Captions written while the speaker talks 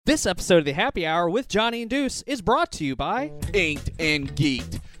This episode of the Happy Hour with Johnny and Deuce is brought to you by Inked and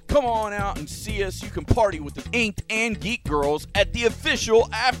Geeked. Come on out and see us. You can party with the Inked and Geek girls at the official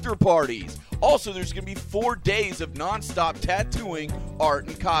after parties. Also, there's going to be 4 days of nonstop tattooing, art,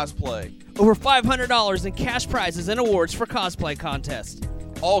 and cosplay. over $500 in cash prizes and awards for cosplay contest.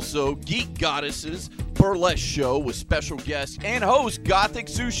 Also, Geek Goddesses burlesque show with special guests and host Gothic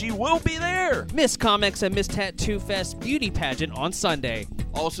Sushi will be there. Miss Comics and Miss Tattoo Fest beauty pageant on Sunday.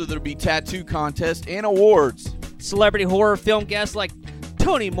 Also, there'll be tattoo contest and awards. Celebrity horror film guests like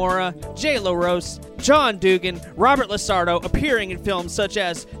Tony Mora, Jay LaRose, John Dugan, Robert Lasardo appearing in films such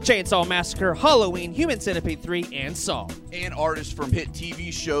as Chainsaw Massacre, Halloween, Human Centipede 3, and Saw. And artists from hit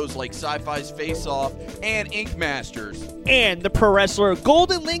TV shows like Sci-Fi's Face Off and Ink Masters. And the pro wrestler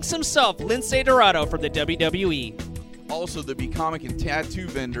Golden Links himself, Lince Dorado from the WWE. Also, there'll be comic and tattoo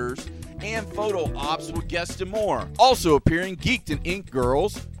vendors and photo ops with guests and more. Also appearing Geeked and Ink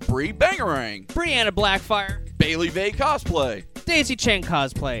girls, Bree Bangarang, Brianna Blackfire, Bailey Vay Cosplay, Daisy Chen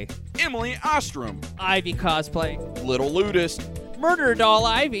Cosplay, Emily Ostrom, Ivy Cosplay, Little Ludist, Murder Doll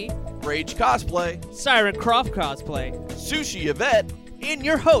Ivy, Rage Cosplay, Siren Croft Cosplay, Sushi Yvette, and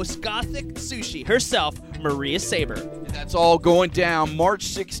your host, Gothic Sushi herself, Maria Saber. and that's all going down March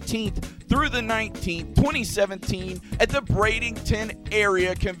 16th through the 19th, 2017 at the Bradenton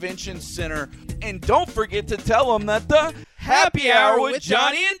Area Convention Center. And don't forget to tell them that the Happy Hour with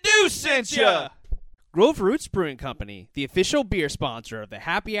Johnny and Deuce sent ya! Grove Roots Brewing Company, the official beer sponsor of the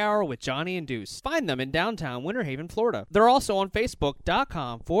Happy Hour with Johnny and Deuce. Find them in downtown Winter Haven, Florida. They're also on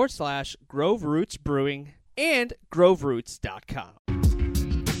Facebook.com/Grove Roots Brewing and GroveRoots.com.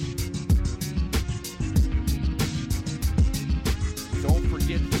 Don't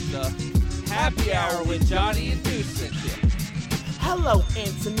forget that the Happy Hour with Johnny and Deuce sent ya. Hello,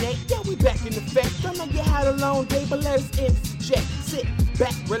 Internet. Yeah, we back in effect. I know you had a long day, but let us interject. Sit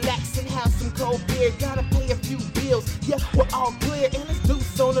back, relax, and have some cold beer. Gotta pay a few bills. Yeah, we're all clear, and it's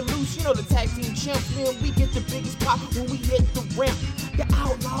Deuce on the loose. You know the tag team champs, man. We get the biggest pop when we hit the ramp. The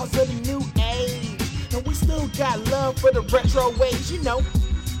outlaws of the new age, and we still got love for the retro ways. You know,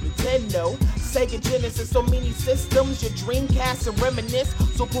 Nintendo, Sega Genesis, so many systems, your Dreamcast and reminisce.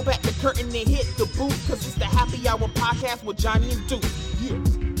 So pull back the curtain and hit the booth, cause it's the Happy Hour podcast with Johnny and Deuce. Yeah.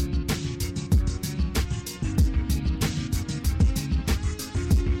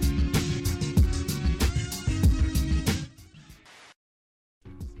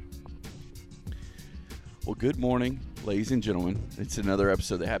 Well, good morning, ladies and gentlemen. It's another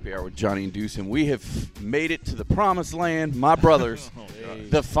episode of the Happy Hour with Johnny and Deuce, and we have made it to the promised land, my brothers.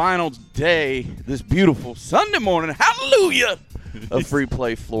 The final day, this beautiful Sunday morning, hallelujah, of Free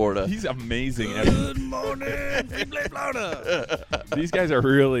Play, Florida. He's amazing. Good morning, Free Play, Florida. These guys are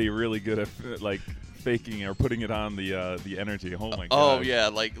really, really good at faking or putting it on the energy. Oh my god. Oh yeah,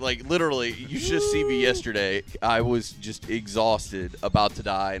 like literally, you should have seen me yesterday. I was just exhausted, about to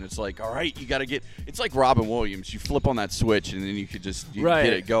die, and it's like, all right, you got to get. It's like Robin Williams. You flip on that switch, and then you could just get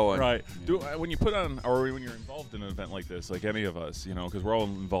it going. Right. When you put on, or when you're involved in an event like this, like any of us, you know, because we're all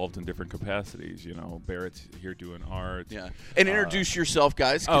involved in different capacities. You know, Barrett's here doing art. Yeah. And introduce yourself,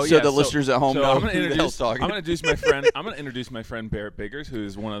 guys, Oh, so yeah, the listeners at home know I'm gonna who the hell's talking. I'm going to introduce my friend. I'm going to introduce my friend Barrett Biggers,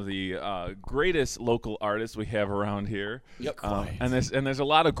 who's one of the greatest local artists we have around here. Yep. And there's a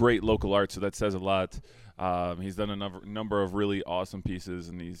lot of great local art, so that says a lot. He's done a number of really awesome pieces,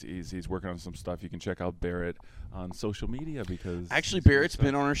 and he's working on some stuff. You can check out Barrett on social media because Actually, Barrett's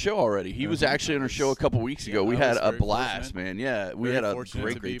been on our show already. He was actually on our show a couple weeks ago. We had a blast, man. Yeah, we had a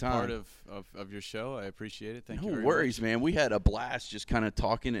great time. Part of your show. I appreciate it. Thank you. No worries, man. We had a blast just kind of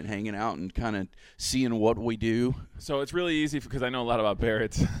talking and hanging out and kind of seeing what we do. So it's really easy because I know a lot about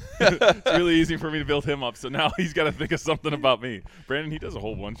Barrett. It's really easy for me to build him up. So now he's got to think of something about me. Brandon, he does a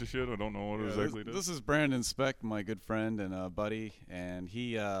whole bunch of shit. I don't know what it exactly does. This is Brandon Speck, my good friend and buddy, and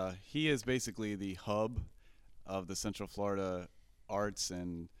he is basically the hub of the Central Florida arts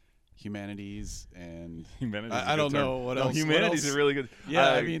and humanities and Humanities. I don't know what else. Humanities are really good. Yeah,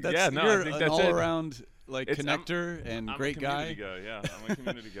 I mean, I you're think an that's all-around It's- connector and I'm great a guy. community guy. Yeah, I'm a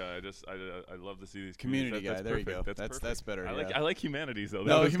community guy. I love to see these Community communities. guy. There you perfect. go. That's perfect. That's better. I yeah. like humanities though.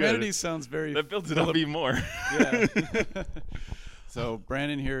 No, That's good. humanities sounds very. That builds it up even more. Yeah. So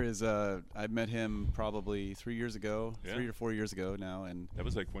Brandon here is I met him probably 3 years ago, Yeah. 3 or 4 years ago now, and That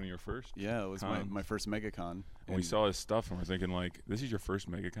was like one of your first. yeah, it was Cons. my first MegaCon. And we saw his stuff and we're thinking like, this is your first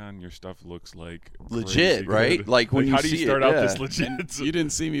MegaCon. Your stuff looks like Legit, crazy right? good. Like when you how do you see start it, out yeah. this legit? And you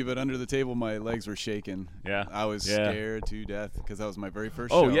didn't see me, but under the table, my legs were shaking. Yeah. I was Yeah. scared to death because that was my very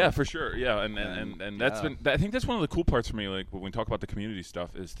first Oh show. yeah, for sure. Yeah, and that's yeah. been. I think that's one of the cool parts for me. Like when we talk about the community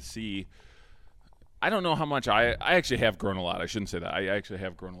stuff, is to see I don't know how much I actually have grown a lot. I shouldn't say that. I actually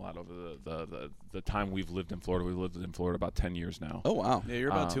have grown a lot over the time we've lived in Florida. We've lived in Florida about 10 years now. Oh, wow. Yeah, you're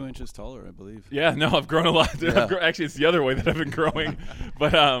about 2 inches taller, I believe. Yeah, no, I've grown a lot. Yeah. Actually, it's the other way that I've been growing.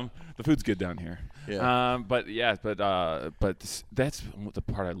 But the food's good down here. Yeah. But that's the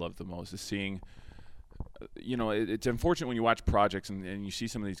part I love the most is seeing. It's unfortunate when you watch projects and you see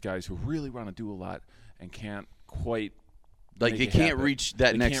some of these guys who really want to do a lot and can't quite. Like they can't reach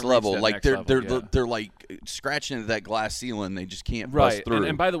that next level. Like they're like scratching into that glass ceiling. They just can't bust through.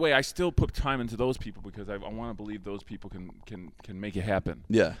 And by the way, I still put time into those people because I want to believe those people can make it happen.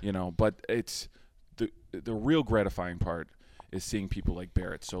 Yeah. But it's the real gratifying part is seeing people like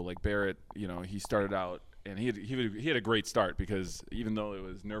Barrett. So like Barrett, he started out and he had a great start because even though it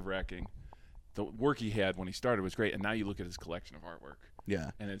was nerve-wracking, the work he had when he started was great. And now you look at his collection of artwork.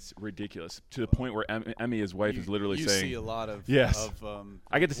 Yeah, and it's ridiculous to the point where Emmy, his wife, is literally saying, "You see a lot of yes."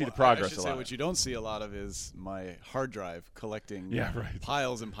 I get to see the progress. I should say what you don't see a lot of is my hard drive collecting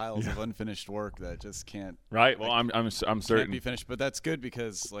piles and piles of unfinished work that just can't. Right. Well, I'm certain can't be finished, but that's good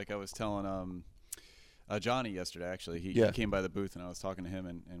because, like I was telling Johnny yesterday, actually, he came by the booth and I was talking to him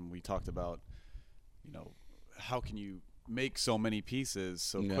and we talked about, how can you make so many pieces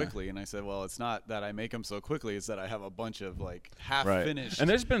so quickly, and I said, well, it's not that I make them so quickly, it's that I have a bunch of like half finished and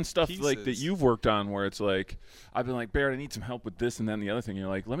there's been stuff pieces. Like that you've worked on where it's like I've been like, Barrett, I need some help with this and then the other thing, and you're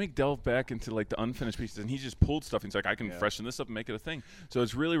like, let me delve back into like the unfinished pieces, and he just pulled stuff and he's like, I can freshen this up and make it a thing. So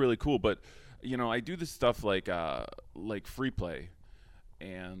it's really, really cool. But I do this stuff like free play,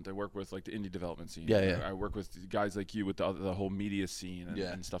 and I work with like the indie development scene. I work with guys like you with the whole media scene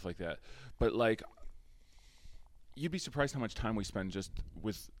and stuff like that. But like, you'd be surprised how much time we spend just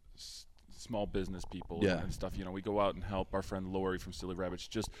with small business people and stuff. We go out and help our friend Lori from Silly Rabbits.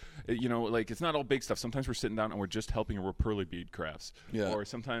 Just, like it's not all big stuff. Sometimes we're sitting down and we're just helping her with pearly bead crafts. Yeah. Or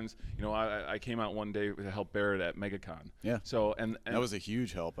sometimes, I came out one day to help Barrett at MegaCon. Yeah. So and that was a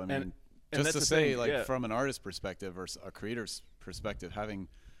huge help. I mean, just to say, from an artist perspective or a creator's perspective, having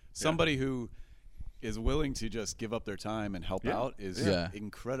somebody who is willing to just give up their time and help out is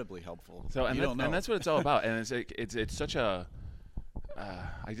incredibly helpful. So and that's what it's all about. And it's such a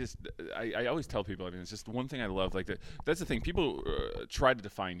I always tell people, it's just one thing I love. Like that's the thing. People try to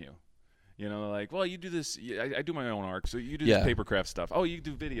define you. Like, well, you do this. I do my own art, so you do this papercraft stuff. Oh, you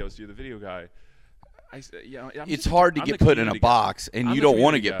do videos. You're the video guy. It's hard to get put in a box, and you don't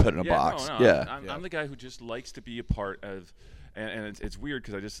want to get put in a box. I'm the guy who just likes to be a part of, and it's weird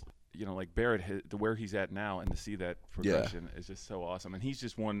because I just. Like Barrett, where he's at now, and to see that progression is just so awesome. And he's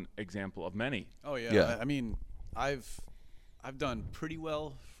just one example of many. Oh yeah. I mean, I've done pretty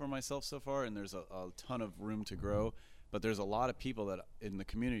well for myself so far, and there's a ton of room to grow. But there's a lot of people that in the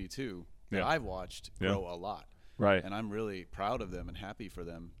community too that I've watched grow a lot. Right. And I'm really proud of them and happy for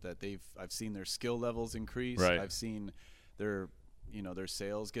them that I've seen their skill levels increase. Right. I've seen their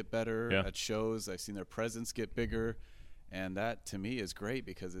sales get better at shows. I've seen their presence get bigger. And that, to me, is great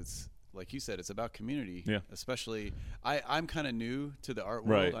because it's, like you said, it's about community. Yeah. Especially, I'm kind of new to the art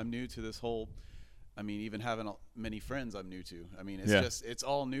world. Right. I'm new to this whole, even having many friends I'm new to. It's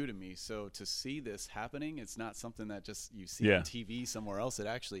all new to me. So to see this happening, it's not something that just you see on TV somewhere else. It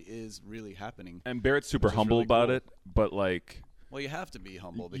actually is really happening. And Barrett's super humble really about it, but like... Well, you have to be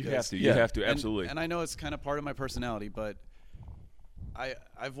humble. Because you have to, absolutely. And I know it's kind of part of my personality, but...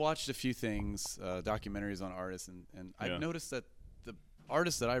 I've watched a few things, documentaries on artists, and I've noticed that the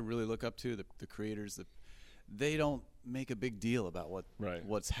artists that I really look up to, the creators, they don't make a big deal about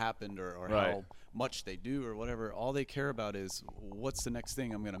what's happened or how much they do or whatever. All they care about is what's the next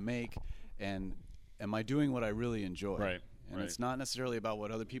thing I'm going to make, and am I doing what I really enjoy? Right. And it's not necessarily about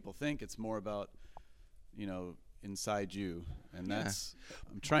what other people think. It's more about, inside you, and that's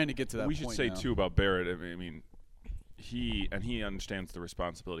I'm trying to get to that. We should say now. Too about Barrett. He understands the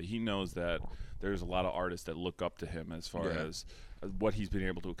responsibility. He knows that there's a lot of artists that look up to him as far as what he's been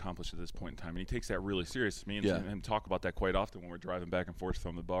able to accomplish at this point in time, and he takes that really serious. Me and him talk about that quite often when we're driving back and forth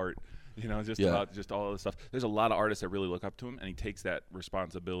from the BART. About just all of this stuff. There's a lot of artists that really look up to him, and he takes that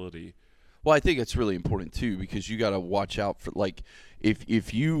responsibility. Well, I think it's really important too because you got to watch out for like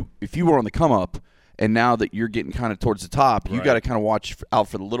if you were on the come up. And now that you're getting kind of towards the top, you got to kind of watch out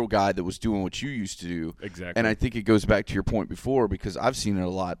for the little guy that was doing what you used to do. Exactly. And I think it goes back to your point before because I've seen it a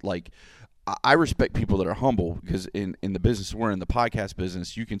lot. Like, I respect people that are humble because in the business we're in, the podcast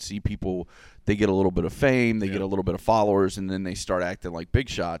business, you can see people, they get a little bit of fame, they get a little bit of followers, and then they start acting like big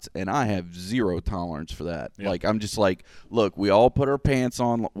shots. And I have zero tolerance for that. Yep. Like, I'm just like, look, we all put our pants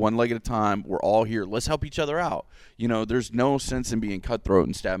on one leg at a time. We're all here. Let's help each other out. There's no sense in being cutthroat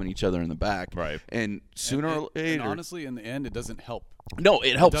and stabbing each other in the back. Right. And sooner or later. And honestly, in the end, it doesn't help No,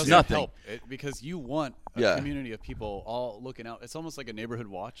 it helps doesn't nothing. help because you want a community of people all looking out. It's almost like a neighborhood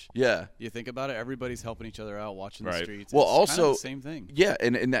watch. Yeah. You think about it, everybody's helping each other out, watching the streets. Well, it's also kind of the same thing. Yeah,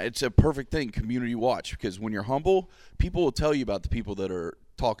 and it's a perfect thing, community watch, because when you're humble, people will tell you about the people that are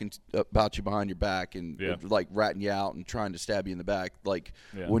talking about you behind your back and like ratting you out and trying to stab you in the back. Like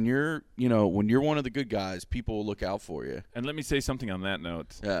when you're one of the good guys, people will look out for you. And let me say something on that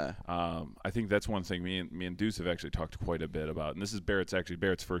note. Yeah. I think that's one thing me and Deuce have actually talked quite a bit about. And this is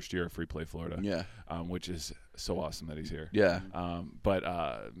Barrett's first year at Free Play Florida. Yeah. Which is so awesome that he's here. Yeah.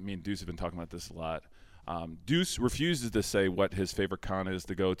 But me and Deuce have been talking about this a lot. Deuce refuses to say what his favorite con is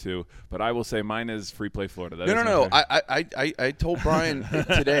to go to, but I will say mine is Free Play Florida. No. I told Brian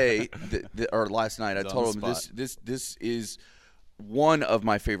today or last night. I told him this is one of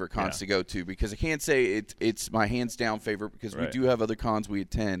my favorite cons to go to, because I can't say it's my hands down favorite, because we do have other cons we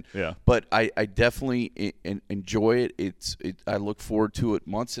attend. Yeah. But I definitely enjoy it. I look forward to it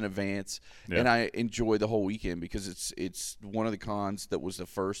months in advance, and I enjoy the whole weekend, because it's one of the cons that was the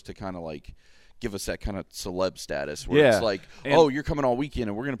first to kind of like give us that kind of celeb status where it's like, oh, you're coming all weekend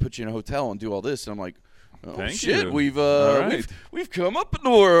and we're going to put you in a hotel and do all this. And I'm like, oh, shit, we've come up in the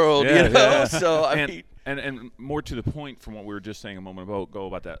world, you know? So, I mean. And more to the point from what we were just saying a moment ago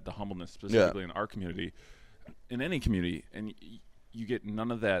about the humbleness specifically in our community, in any community, and you get none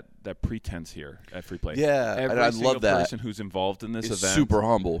of that pretense here at Free Play. Yeah, every I single love that. person who's involved in this event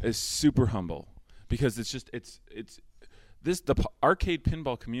is super humble, because the arcade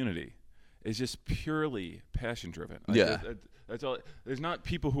pinball community is just purely passion driven. That's all. There's not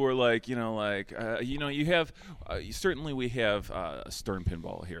people who are like, you have certainly we have Stern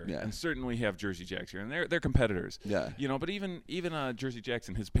Pinball here, and certainly we have Jersey Jacks here, and they're competitors. Yeah. But even Jersey Jacks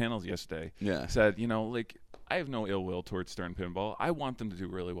in his panels yesterday said, I have no ill will towards Stern Pinball. I want them to do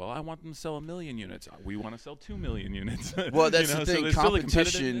really well. I want them to sell 1 million units. We want to sell 2 million units. Well, that's the thing. So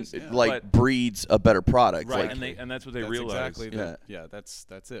competition breeds a better product. Right, and that's what they realize. Exactly.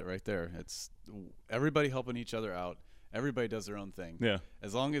 That's it right there. It's everybody helping each other out. Everybody does their own thing. Yeah.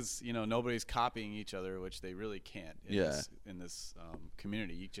 As long as nobody's copying each other, which they really can't in this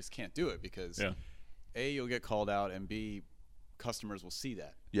community. You just can't do it because A, you'll get called out, and B, customers will see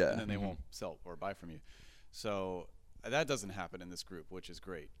that. Yeah. And then they won't sell or buy from you. So that doesn't happen in this group, which is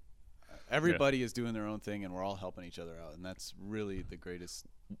great. Everybody is doing their own thing, and we're all helping each other out, and that's really the greatest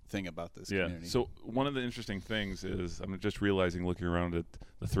thing about this community. So one of the interesting things is I'm just realizing, looking around at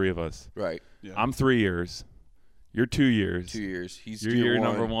the three of us. Right. Yeah. I'm 3 years. You're 2 years. 2 years. You're year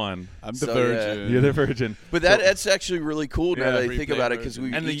number 1. I'm the virgin. You're the virgin. But that's actually really cool now that I think about it, because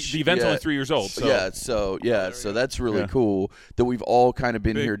we the event's only 3 years old. So. So that's really cool that we've all kind of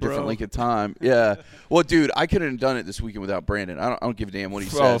been here different length of time. Yeah. Well, dude, I couldn't have done it this weekend without Brandon. I don't give a damn what he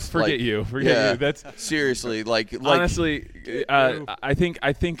says. Oh, forget you. That's seriously honestly. I think.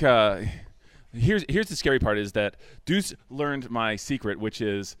 Here's the scary part is that Deuce learned my secret, which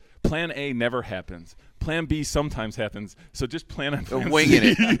is Plan A never happens. Plan B sometimes happens, so just plan on plan winging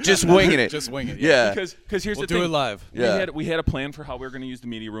C. it. Just winging it. Just wing it. Yeah. Because here's we'll the thing. do it live. We had a plan for how we were going to use the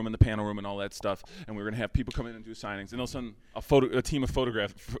media room and the panel room and all that stuff, and we were going to have people come in and do signings. And all of a sudden, a team of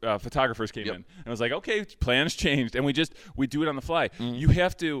photographers came in, and I was like, okay, plans changed, and we do it on the fly. Mm-hmm. You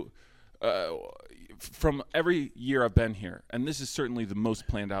have to. From every year I've been here, and this is certainly the most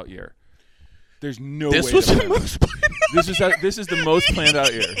planned out year. There's no way. This was the most planned out. This is the most planned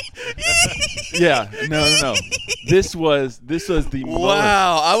out year. Yeah, no. This was the most.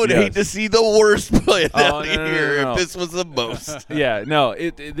 Wow, I would hate to see the worst planned out year no. if this was the most. Yeah, no.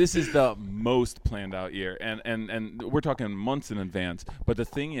 This is the most planned out year, and we're talking months in advance. But the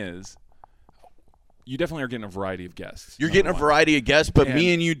thing is, you definitely are getting a variety of guests. You're getting a variety of guests, but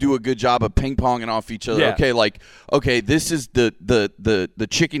me and you do a good job of ping-ponging off each other. Yeah. Okay, this is the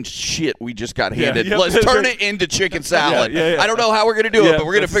chicken shit we just got handed. Let's turn it into chicken salad. Yeah. I don't know how we're going to do it, but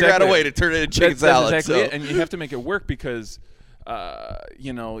we're going to figure out a way to turn it into chicken salad. That's exactly it. And you have to make it work because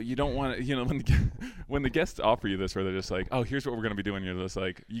you don't want to, when the guests offer you this, where they're just like, oh, here's what we're going to be doing. You're just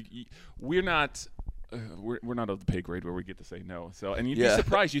like, we're not of the pay grade where we get to say no. So, and you'd be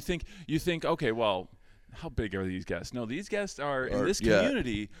surprised. You think, okay, well, how big are these guests? No, these guests in this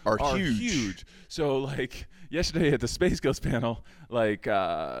community are huge. So, yesterday at the Space Ghost panel,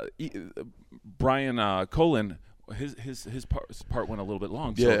 Brian Colin, his part went a little bit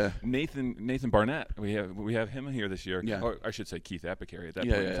long. So Nathan Barnett, we have him here this year. Yeah. Or I should say Keith Apicary at that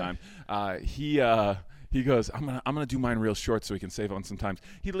point in time. He goes, I'm gonna do mine real short so we can save on some time.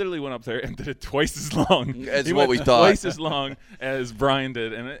 He literally went up there and did it twice as long as what we thought. Twice as long as Brian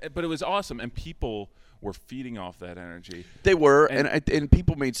did, but it was awesome. And people were feeding off that energy. They were, and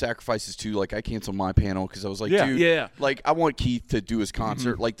people made sacrifices too. Like I canceled my panel because I was like, dude, like I want Keith to do his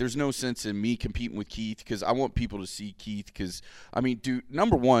concert. Like there's no sense in me competing with Keith because I want people to see Keith. Because I mean, dude,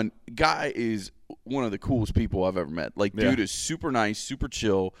 number one, guy is one of the coolest people I've ever met. Like, dude is super nice, super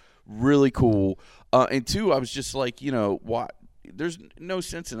chill, really cool. And two, I was just like, you know, what? There's no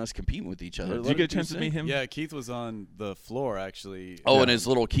sense in us competing with each other. Did you get a chance to meet him? Yeah, Keith was on the floor actually. Oh, in his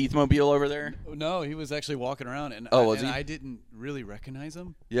little Keith mobile over there? No, he was actually walking around, and I didn't really recognize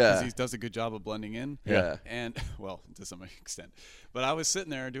him. Yeah, because he does a good job of blending in. Yeah, and well, to some extent. But I was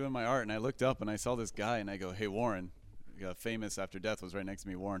sitting there doing my art, and I looked up and I saw this guy, and I go, "Hey, Warren." Famous after death was right next to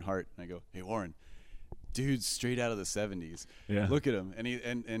me, Warren Hart, and I go, "Hey, Warren." Dude's straight out of the 70s. Yeah. Look at him. And he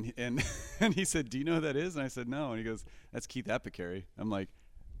and he said, "Do you know who that is?" And I said, "No." And he goes, "That's Keith Apicary." I'm like,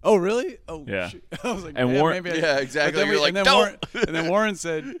 "Oh, really?" Oh, yeah. Shoot. I was like, and Warren, maybe exactly. You're like, and don't. Then Warren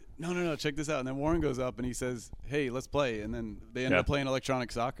said, no, check this out. And then Warren goes up and he says, "Hey, let's play." And then they ended up playing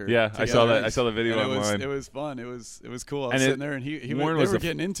electronic soccer. Yeah, together. I saw that. I saw the video online. It was fun. It was cool. I was sitting there and they were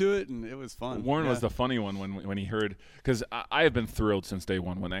getting into it, and it was fun. Warren was the funny one when he heard, because I have been thrilled since day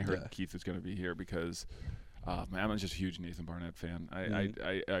one when I heard Keith was going to be here because. Man, I'm just a huge Nathan Barnett fan.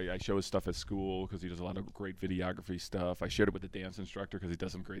 I show his stuff at school because he does a lot of great videography stuff. I shared it with the dance instructor because he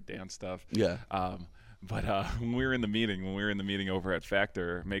does some great dance stuff. Yeah. But when we were in the meeting over at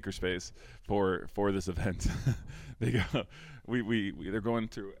Factor Makerspace for this event, they go, they're going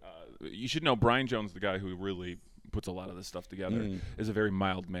through. You should know Brian Jones, the guy who really puts a lot of this stuff together, is a very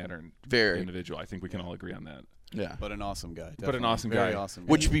mild-mannered individual. I think we can all agree on that. Yeah, but an awesome guy. Definitely. But an awesome Very guy. Awesome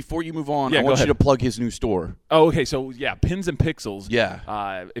guy. Which, before you move on, I want you to plug his new store. Oh, okay. So yeah, Pins and Pixels.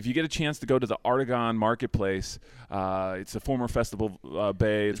 Yeah. If you get a chance to go to the Artagon Marketplace, it's a former Festival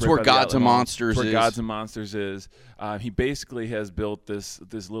Bay. It's where Gods and Monsters is. Where Gods and Monsters is. He basically has built this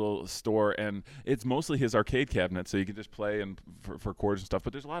little store, and it's mostly his arcade cabinet, so you can just play and for chords and stuff.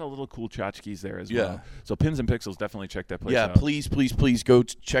 But there's a lot of little cool tchotchkes there as well. So Pins and Pixels, definitely check that place out. Yeah, please go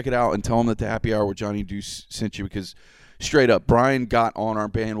check it out and tell him that the Happy Hour with Johnny Deuce sent you because. Straight up, Brian got on our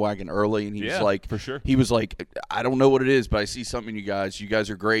bandwagon early, and he was like, for sure. He was like, I don't know what it is, but I see something in you guys. You guys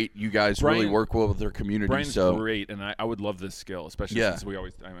are great. You guys really work well with their community. Brian's great, and I would love this skill, especially since we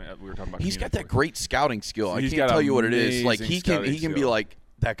were talking about. He's got that great scouting skill. I can't tell you what it is. Like he can be like,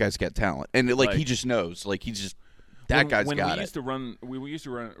 that guy's got talent, and like he just knows. Like he's just that guy's got it. We used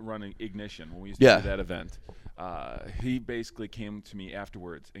to run Ignition when we used to do that event. He basically came to me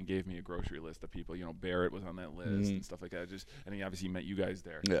afterwards and gave me a grocery list of people. You know, Barrett was on that list and stuff like that. And he obviously met you guys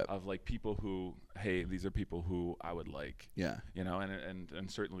there. Yeah. Of like people who, hey, these are people who I would like. Yeah. You know,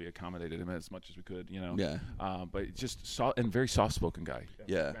 and certainly accommodated him as much as we could. You know. Yeah. But just very soft-spoken guy.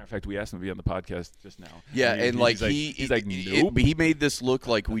 Yeah. Matter of fact, we asked him to be on the podcast just now. Yeah, and like he's like nope. He made this look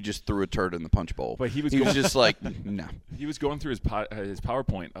like we just threw a turd in the punch bowl. But he was just like no. He was going through his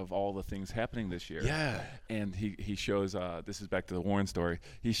PowerPoint of all the things happening this year. Yeah. And he shows. This is back to the Warren story.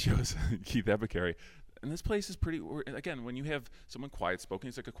 He shows Keith Apicary. And this place is pretty. Again, when you have someone quiet-spoken,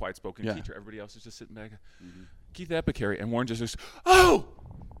 he's like a quiet-spoken teacher. Everybody else is just sitting back. Keith Apicary, and Warren just goes, "Oh,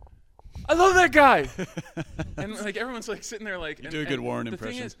 I love that guy." And like everyone's like sitting there like. You do a good Warren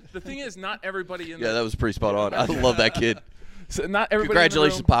impression. The thing is, not everybody in. Yeah, that was pretty spot on. I love that kid. So not everybody.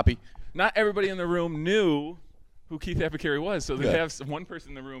 Congratulations, Poppy. Not everybody in the room knew who Keith Apicary was, so to have one person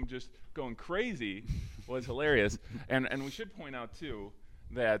in the room just going crazy was hilarious. And we should point out too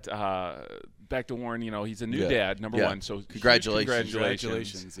that back to Warren, you know, he's a new dad, number one. So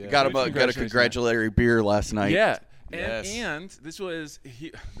congratulations. Yeah. Got a congratulatory beer last night. Yeah. Yes. And this was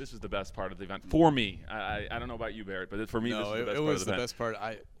the best part of the event for me. I don't know about you, Barrett, but for me, this was the best part of the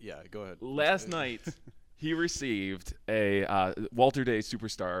event. It was the best part. Go ahead. Last night, he received a Walter Day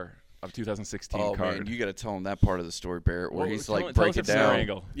Superstar of 2016 card. Man, you got to tell him that part of the story, Barrett, where he's like break it down. down.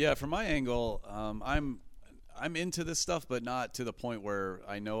 Angle. Yeah, from my angle, I'm into this stuff, but not to the point where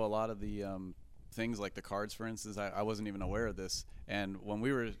I know a lot of the things like the cards, for instance. I wasn't even aware of this, and when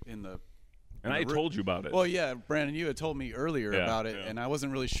we were in the and I told you about it. Well, yeah, Brandon, you had told me earlier about it, and I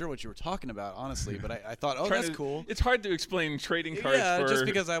wasn't really sure what you were talking about, honestly. But I thought, that's cool. It's hard to explain trading cards for just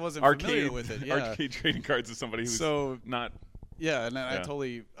because I wasn't familiar with it. Yeah. Arcade trading cards to somebody who's not. Yeah, and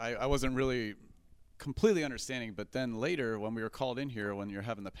I wasn't really completely understanding. But then later, when we were called in here, when you're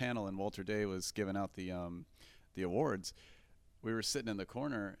having the panel and Walter Day was giving out the awards, we were sitting in the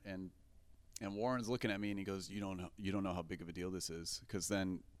corner, and Warren's looking at me, and he goes, "You don't know how big of a deal this is," because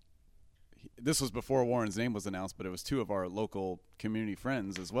then. This was before Warren's name was announced, but it was two of our local community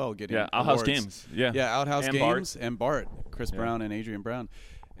friends as well getting Outhouse awards. Games. Yeah, Outhouse and Games and Bart, Chris Brown and Adrian Brown.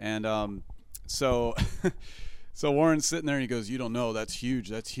 And so So Warren's sitting there and he goes, "You don't know, that's huge,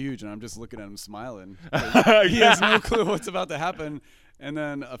 that's huge." And I'm just looking at him smiling. He has no clue what's about to happen. And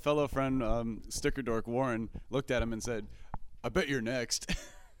then a fellow friend, Sticker Dork Warren, looked at him and said, "I bet you're next."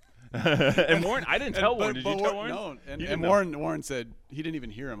 And Warren, I didn't tell Warren. Did you tell Warren? No. You And didn't know. Warren said he didn't even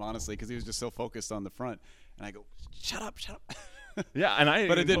hear him, honestly, because he was just so focused on the front. And I go, "Shut up, shut up." Yeah, and I.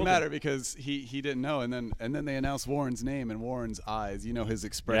 But it didn't told matter him. because he didn't know. And then they announced Warren's name and Warren's eyes. You know his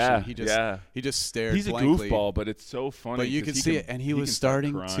expression. Yeah, he just stared. He's blankly. a goofball, but it's so funny. But you 'cause can see it, and he was can start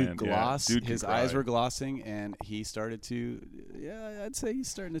starting to crying. Yeah, gloss. dude can His cry. eyes were glossing, and he started to. Yeah, I'd say he's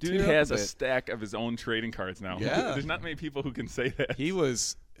starting to. Dude tear has up a bit. stack of his own trading cards now. Yeah. There's not many people who can say that. He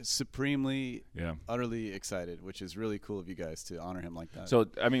was supremely, Yeah. utterly excited, which is really cool of you guys to honor him like that. So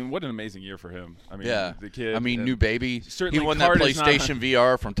I mean, what an amazing year for him. I mean, Yeah, the kid. I mean, and- new baby. He certainly won that Card is not- PlayStation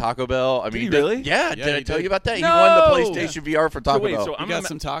VR from Taco Bell. I mean, he really? Yeah. Did I he tell did. you about that? He No! won the PlayStation VR for Taco wait, Bell. so you I'm got gonna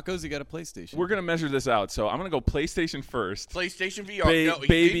some tacos. You got a PlayStation. We're gonna measure this out. So I'm gonna go PlayStation first. PlayStation VR. Ba- no, he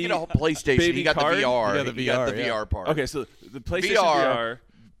baby- didn't get a PlayStation. baby He got card? the VR. He got the He got the VR, yeah. VR part. Okay, so the PlayStation VR, VR,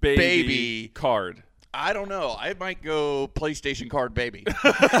 baby card. I don't know. I might go PlayStation card baby,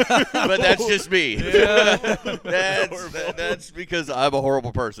 but that's just me. That's because I'm a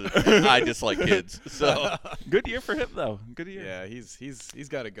horrible person. I just like kids. So Good year for him though. Good year. Yeah, he's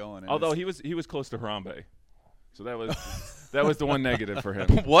got it going. and Although it's- he was close to Harambe, so that was the one negative for him.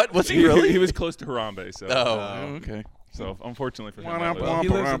 what was he really? He was close to Harambe. So Oh, okay. so unfortunately for him. Wah, that wah, was- he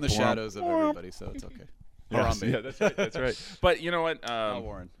lives in the shadows of everybody, so it's okay. Yes, Harambe. yeah, that's right. That's right. But you know what? Not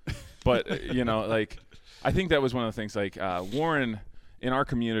Warren. But you know, like, I think that was one of the things. Like Warren in our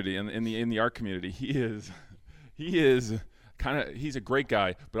community, in the art community, he is kind of he's a great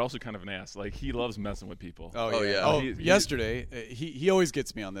guy, but also kind of an ass. Like he loves messing with people. Oh, yeah. Oh, He- yesterday he always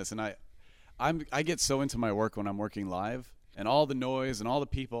gets me on this, and I get so into my work when I'm working live, and all the noise and all the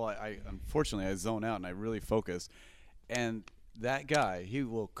people. I unfortunately I zone out and I really focus, and. That guy, he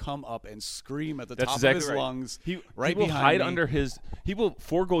will come up and scream at the That's top exactly of his right. lungs. He right will behind hide me. under his. He will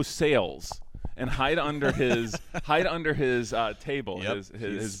forego sales and hide under his table, Yep, his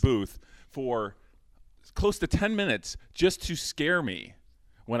he's- booth for close to 10 minutes just to scare me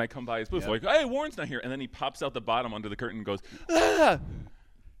when I come by his booth. Yep. Like, hey, Warren's not here, and then he pops out the bottom under the curtain and goes, ah!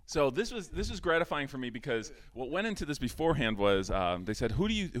 So this was gratifying for me because what went into this beforehand was they said, who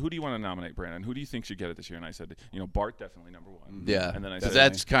do you want to nominate, Brandon? Who do you think should get it this year? And I said, Bart definitely number one. Yeah, And then I because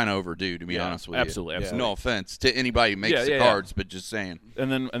said, that's kind of overdue, to be Yeah, honest with absolutely, you. absolutely. No offense to anybody who makes Yeah, the yeah, cards, but just saying. And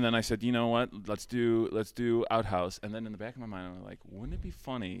then I said, you know what? Let's do Outhouse. And then in the back of my mind, I'm like, wouldn't it be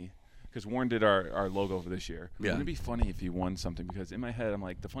funny? Because Warren did our logo for this year. Yeah. Wouldn't it be funny if he won something? Because in my head, I'm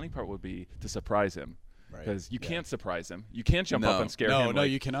like, the funny part would be to surprise him. Right. Because you Yeah. can't surprise him. You can't jump up No. and scare No, him. no,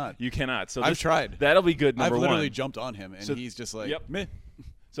 like- you cannot. You cannot. So I've this- tried. That'll be good. Number I've literally one. jumped on him, and So- he's just like, Yep. meh.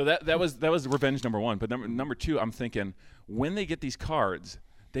 So that was revenge number one. But number two, I'm thinking when they get these cards,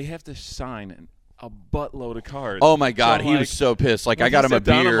 they have to sign a buttload of cards. Oh my God, So I'm he like, was so pissed. Like when I got he him a sat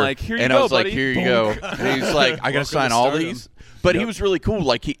down, I'm beer, like, "Here you and go, I was like, buddy." "Here you go." And he's like, "I got to Welcome sign to all stardom. these." But he Yep. was really cool.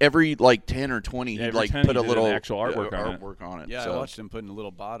 Like he every 10 or 20, Yeah, he'd every like 10 put he a did little an actual artwork on it. artwork on it. Yeah, so. I watched him putting a little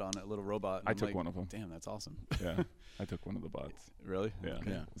bot on it, a little robot. and I I'm took like, one of 'em. Damn, that's awesome. Yeah, I took one of the bots. Really? Yeah,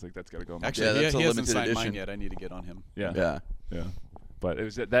 Yeah. I was like, that's got to go. in my Actually, Yeah, that's he a hasn't limited signed mine edition. yet. I need to get on him. Yeah. Yeah. But it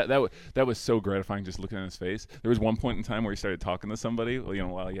was that was so gratifying just looking at his face. There was one point in time where he started talking to somebody,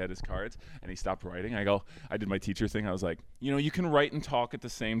 while he had his cards, and he stopped writing. I did my teacher thing. I was like, you can write and talk at the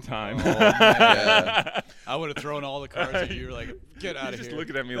same time. Yeah. I would have thrown all the cards at you. You're like, get out He's of just here.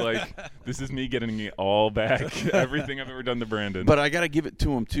 looking at me like, this is me getting it all back. Everything I've ever done to Brandon. But I got to give it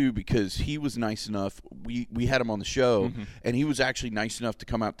to him too because he was nice enough. We had him on the show, and he was actually nice enough to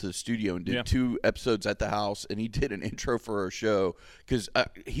come out to the studio and did Yeah. 2 episodes at the house, and he did an intro for our show because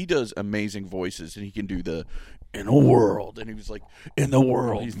he does amazing voices, and he can do the in a world, and he was like, in the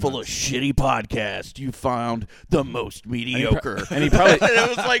world he's full of shitty podcasts, you found the most mediocre. and he probably and it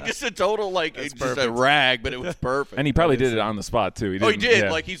was like just a total it's just a perfect. rag, but it was perfect. and he probably did it on the spot too. Oh, he didn't- did. yeah.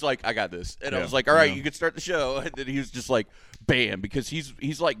 Like he's like, I got this, and I Yeah. was like, all right, Yeah. you can start the show. And then he was just like, bam, because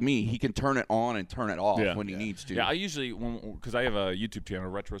he's like me. He can turn it on and turn it off Yeah. when he needs to. Yeah, I usually because I have a YouTube channel,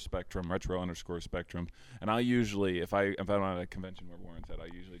 retro_spectrum, and I usually if I'm at a convention where Warren's at,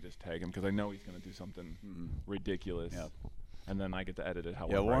 I usually just tag him because I know he's going to do something ridiculous, Yep. and then I get to edit it.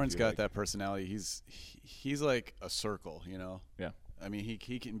 However, Yeah, I Warren's feel got like. that personality. He's like a circle, Yeah, I mean,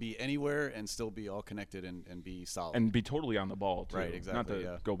 he can be anywhere and still be all connected and be solid. and be totally on the ball too. Right, Not exactly, to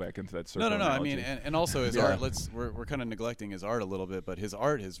yeah. go back into that circle. no. I analogy. mean, and also his Yeah. art. We're kind of neglecting his art a little bit, but his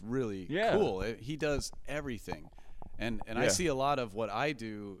art is really Yeah. cool. He does everything, and I Yeah. see a lot of what I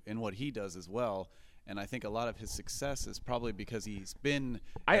do in what he does as well. And I think a lot of his success is probably because he's been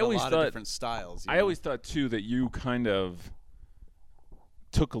I in always a lot thought- of different styles. I always thought too that you kind of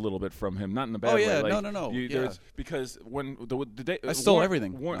took a little bit from him, not in a bad Oh, way. yeah, Like, no. Because when the day I stole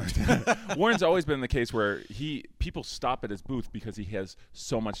everything. Warren's always been the case where people stop at his booth because he has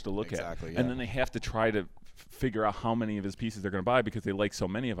so much to look Exactly, at, yeah. and then they have to try to figure out how many of his pieces they're going to buy because they like so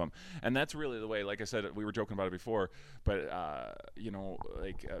many of them. And that's really the way. Like I said, we were joking about it before, but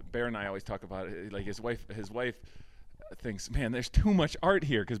Bear and I always talk about it. Like his wife thinks, man, there's too much art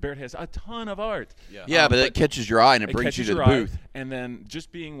here because Barrett has a ton of art. Yeah, but it catches your eye and it brings you catches to the your eye. booth. And then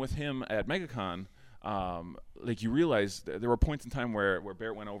just being with him at MegaCon, like you realize there were points in time where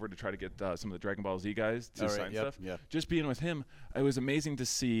Barrett went over to try to get some of the Dragon Ball Z guys to sign stuff. Yeah. Just being with him, it was amazing to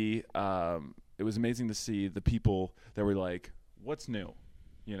see. It was amazing to see the people that were like, "What's new?"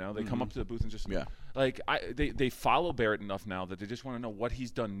 You know, they come up to the booth and just they follow Barrett enough now that they just want to know what he's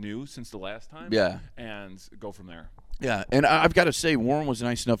done new since the last time. Yeah. And go from there. Yeah, and I've got to say, Warren was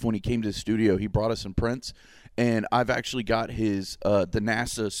nice enough when he came to the studio. He brought us some prints, and I've actually got his the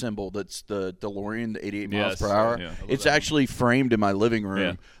NASA symbol. That's the DeLorean, the 88 miles per hour. Yeah. It's actually framed in my living room.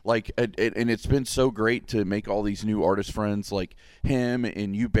 Yeah. Like, and it's been so great to make all these new artist friends, like him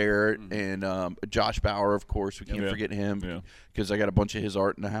and you, Barrett, and Josh Bauer, of course. We can't forget him because I got a bunch of his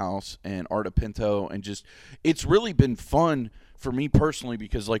art in the house, and Art of Pinto, and just it's really been fun for me personally,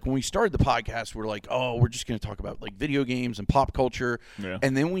 because like when we started the podcast, we're like, oh, we're just going to talk about like video games and pop culture. Yeah.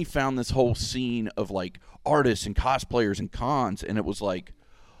 And then we found this whole scene of like artists and cosplayers and cons. And it was like,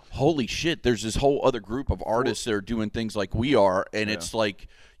 holy shit, there's this whole other group of artists that are doing things like we are. And it's like,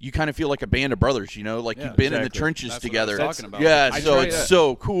 you kind of feel like a band of brothers, you know, like you've been in the trenches That's together. what I was talking about. Yeah. I So try it's to-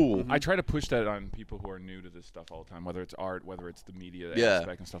 so cool. I try to push that on people who are new to this stuff all the time, whether it's art, whether it's the media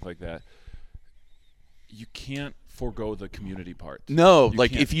aspect and stuff like that. You can't forego the community part. No, You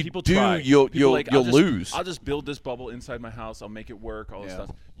like can't. if you People do, try. you'll People like, you'll lose. I'll just build this bubble inside my house. I'll make it work. All this Yeah.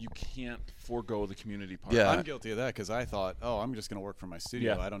 stuff. You can't forego the community part. Yeah. I'm guilty of that because I thought, I'm just going to work from my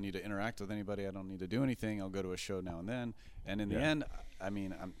studio. Yeah. I don't need to interact with anybody. I don't need to do anything. I'll go to a show now and then. And in the end, I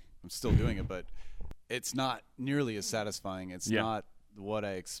mean, I'm still doing it, but it's not nearly as satisfying. It's not what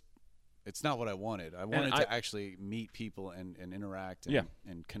it's not what I wanted. I wanted to actually meet people and interact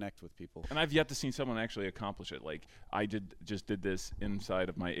and connect with people. And I've yet to see someone actually accomplish it. Like I did this inside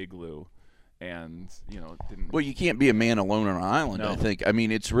of my igloo, and didn't. Well, you can't be a man alone on an island. No. I think. I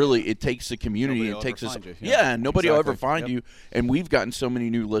mean, it's really it takes a community. Nobody will It takes ever us. find you. Yeah, nobody will ever Exactly. find Yep. you. And we've gotten so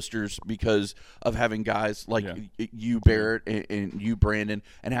many new listeners because of having guys like Yeah. you, Barrett, and you, Brandon,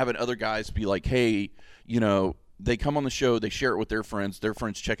 and having other guys be like, hey, they come on the show, they share it with their friends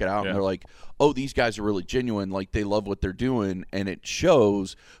check it out, and they're like, oh, these guys are really genuine, like they love what they're doing, and it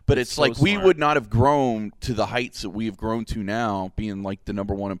shows. But it's so like we smart. would not have grown to the heights that we have grown to now, being like the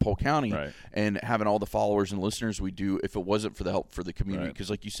number one in Polk County, Right. and having all the followers and listeners we do if it wasn't for the help for the community. Right.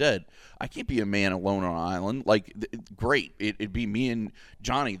 Because like you said, I can't be a man alone on an island. Like, great. It'd be me and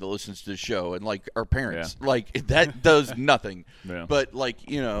Johnny that listens to the show, and like our parents. Yeah. Like, that does nothing. Yeah. But like,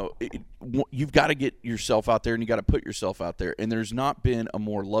 you've got to get yourself out there, and you got to put yourself out there. And there's not been a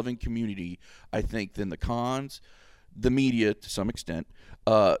more loving community, I think, than the cons, the media to some extent,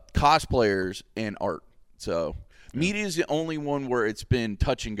 cosplayers, and art. So media is the only one where it's been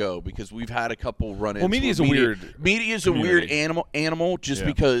touch and go, because we've had a couple run-ins. Well, media is a weird Media is a weird animal just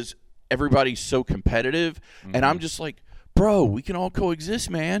because everybody's so competitive, and I'm just like, bro, we can all coexist,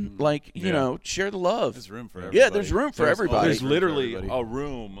 man. Like, share the love. There's room for everybody. Yeah, there's room for everybody. There's literally everybody. a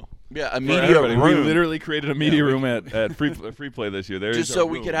room. Yeah, a for media everybody. room. We literally created a media room at Free Play this year. There's just a so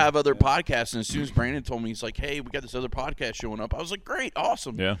we room. could have other podcasts. And as soon as Brandon told me, he's like, hey, we got this other podcast showing up, I was like, great,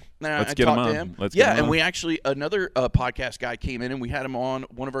 awesome. Yeah. And Let's I get him talked to on. him. Let's get him and on. we actually, another podcast guy came in, and we had him on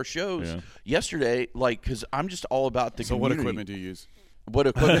one of our shows yesterday, like, because I'm just all about the So what community. equipment do you use? What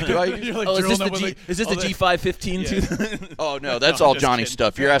equipment do I use? You're like Oh, is this drilling the up with G? Is this the G515 too? Oh, no, that's all Johnny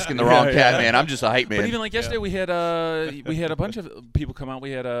stuff. You're asking the wrong cat, man. I'm just a hype man. But even like yesterday, we had a bunch of people come out.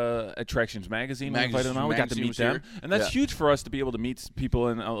 We had Attractions Magazine. We invited them out. We got to Magazine meet was them, here. and that's Yeah. huge for us to be able to meet people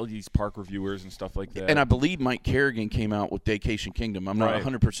and all these park reviewers and stuff like that. And I believe Mike Kerrigan came out with Vacation Kingdom. I'm not Right.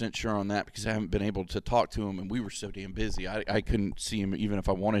 100% sure on that because I haven't been able to talk to him, and we were so damn busy. I couldn't see him even if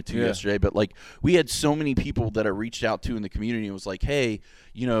I wanted to yesterday. But like, we had so many people that I reached out to in the community and was like, hey, hey,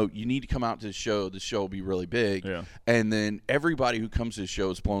 you know, you need to come out to the show. The show will be really big. Yeah. And then everybody who comes to the show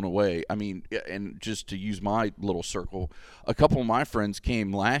is blown away. I mean, and just to use my little circle, a couple of my friends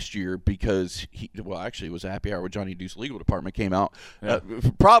came last year because it was a happy hour with Johnny Deuce Legal Department came out,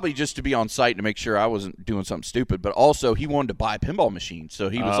 probably just to be on site to make sure I wasn't doing something stupid, but also he wanted to buy a pinball machine. So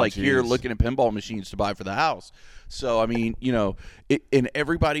he was here looking at pinball machines to buy for the house. So, I mean, you know, and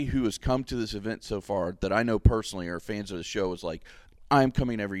everybody who has come to this event so far that I know personally are fans of the show is like, I'm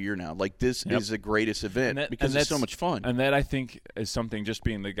coming every year now. Like, this is the greatest event because it's so much fun. And that, I think, is something, just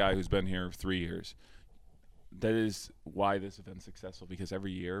being the guy who's been here 3 years, that is why this event's successful, because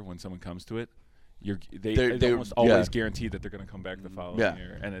every year when someone comes to it, they almost always guarantee that they're going to come back the following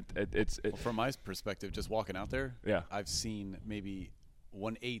year. And it's from my perspective, just walking out there, yeah, I've seen maybe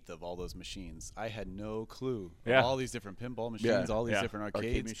 1/8 of all those machines. I had no clue. Yeah. All these different pinball machines, all these different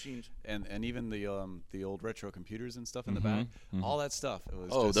arcade machines, and even the old retro computers and stuff in the back. All that stuff. It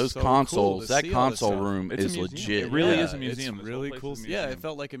was just those so consoles. Cool that console room is legit. It really is a museum. It's really cool. Yeah, it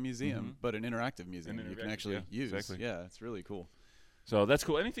felt like a museum, but an interactive museum you can actually use. Exactly. Yeah, it's really cool. So that's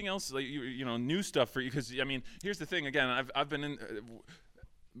cool. Anything else, like you know, new stuff for you? Because I mean, here's the thing. Again, I've been in.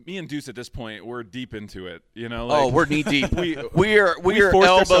 Me and Deuce at this point, we're deep into it. You know, like, we're knee deep. we are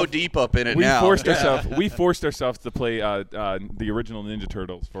elbow deep up in it now. We forced ourselves to play the original Ninja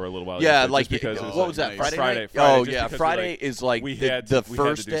Turtles for a little while. Yeah, like because what was that? Nice. Friday. Oh yeah, Friday is like the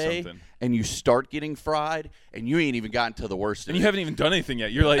first day, and you start getting fried, and you ain't even gotten to the worst. And you haven't even done anything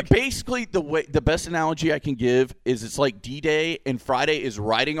yet. You're like, basically the best analogy I can give is it's like D-Day, and Friday is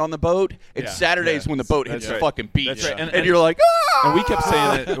riding on the boat, and Saturday is when the boat hits the fucking beach. That's right. And you're like, ah! And we kept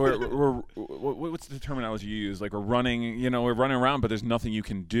saying that what's the terminology you use? Like we're running around, but there's nothing you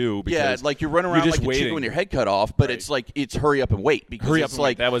can do. Because like you're running around like a chicken with your head cut off, but it's like it's hurry up and wait because it's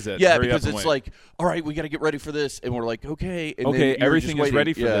like that was it. Yeah, because it's like, all right, we got to get ready for this, and we're like, okay, and okay, then everything is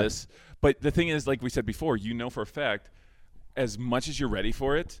ready for this. But the thing is, like we said before, you know for a fact, as much as you're ready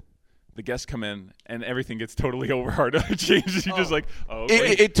for it, the guests come in and everything gets totally over hard. It changes. You're just like, oh,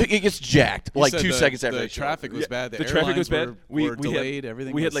 okay. It gets jacked like 2 seconds after the traffic was bad. The traffic was bad. We delayed.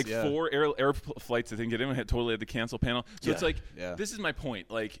 Everything. We had like 4 air flights that didn't get in. We had totally had to cancel panel. So it's like, this is my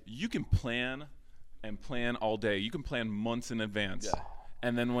point. Like you can plan and plan all day. You can plan months in advance,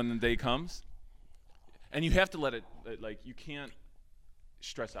 and then when the day comes, and you have to let it. Like you can't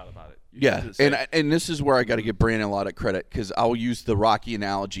stress out about it. And this is where I got to give Brandon a lot of credit because I'll use the Rocky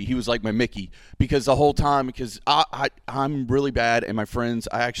analogy. He was like my Mickey because the whole time, because I'm really bad, and my friends,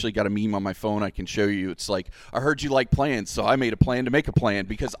 I actually got a meme on my phone I can show you. It's like, I heard you like plans, so I made a plan to make a plan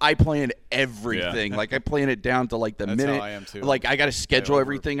because I planned everything. Like I plan it down to like the That's minute. How I am too. Like I got to schedule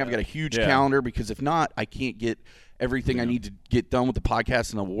everything. I've got a huge calendar because if not, I can't get everything I need to get done with the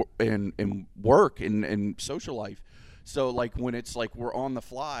podcast and work and social life. So, like, when it's like we're on the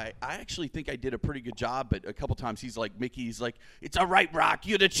fly, I actually think I did a pretty good job. But a couple times he's like, Mickey's like, it's all right, Rock.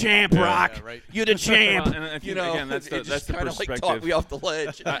 You're the champ, Rock. Yeah, right. You're the champ. Well, and I think, again, that's the perspective. Like talk me off the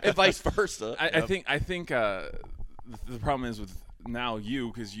ledge and vice versa. I think the problem is with now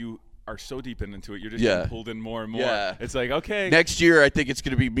because you are so deep into it, you're just getting pulled in more and more. Yeah. It's like, okay. Next year, I think it's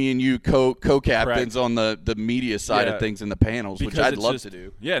going to be me and you co-captains on the media side of things in the panels, because which I'd love to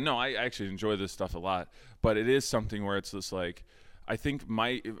do. Yeah, no, I actually enjoy this stuff a lot. But it is something where it's just like, I think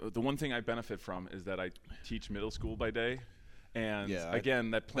the one thing I benefit from is that I teach middle school by day. And again,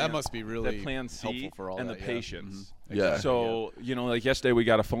 that must be really that plan C for all and that, the patience. Mm-hmm. Yeah. So like yesterday, we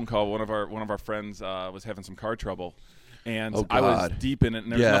got a phone call. One of our friends was having some car trouble, and I was deep in it,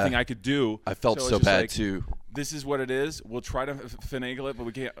 and there was nothing I could do. I felt so bad too. This is what it is. We'll try to finagle it, but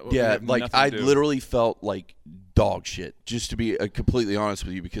we can't. Yeah, like I literally felt like dog shit, just to be completely honest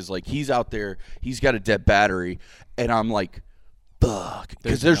with you, because like he's out there, he's got a dead battery, and I'm like, fuck,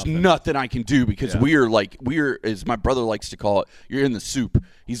 because there's nothing I can do because we're as my brother likes to call it, you're in the soup.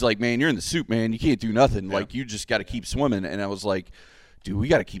 He's like, man, you're in the soup, man. You can't do nothing. Yeah. Like you just got to keep swimming. And I was like, dude, we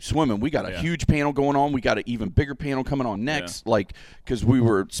got to keep swimming. We got a huge panel going on. We got an even bigger panel coming on next. Like, because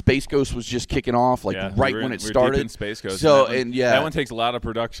Space Ghost was just when it started. Deep in Space Ghost. So, that one takes a lot of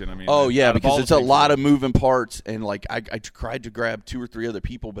production. I mean, because it's a lot of moving parts. And like, I tried to grab 2 or 3 other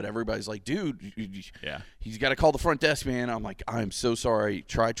people, but everybody's like, dude, he's got to call the front desk, man. I'm like, I'm so sorry.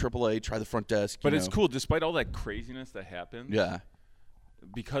 Try AAA, try the front desk. But it's cool, despite all that craziness that happens. Yeah.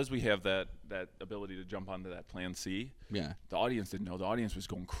 Because we have that ability to jump onto that plan C, the audience didn't know. The audience was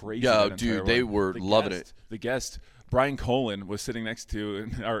going crazy. Yeah, dude, they were loving it. The guest, Brian Colin, was sitting next to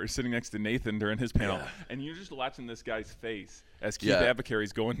Nathan during his panel, and you're just watching this guy's face as Keith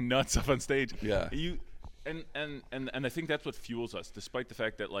Abacary's going nuts up on stage. Yeah, And I think that's what fuels us, despite the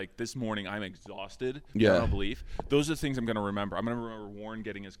fact that like this morning I'm exhausted Yeah. beyond belief. Those are the things I'm going to remember. I'm going to remember Warren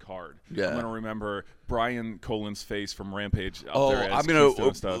getting his card. Yeah. I'm going to remember Brian Colin's face from Rampage up Oh, there as I'm Keith's doing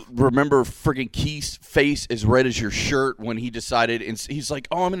gonna stuff. remember friggin' Keith's face as red as your shirt when he decided, and he's like,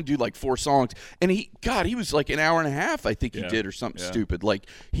 "Oh, I'm gonna do like 4 songs," and he was like an hour and a half, I think he Yeah. did, or something Yeah. stupid. Like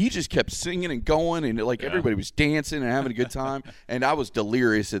he just kept singing and going, and like everybody was dancing and having a good time, and I was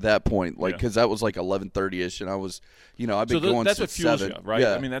delirious at that point, like because that was like 11:30ish, and I was, I've been going that's what since fuels 7. you, right?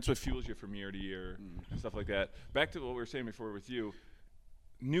 Yeah. I mean, that's what fuels you from year to year and stuff like that. Back to what we were saying before with you,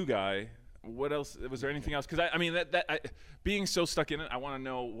 new guy. What else? Was there anything else? Because being so stuck in it, I want to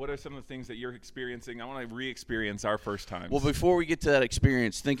know what are some of the things that you're experiencing. I want to re-experience our first times. Well, before we get to that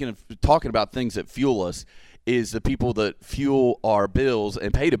experience, talking about things that fuel us is the people that fuel our bills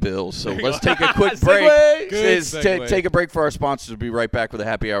and pay the bills. So let's take a quick break. Good segue. Take a break for our sponsors. We'll be right back with a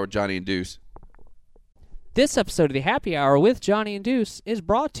happy hour with Johnny and Deuce. This episode of the Happy Hour with Johnny and Deuce is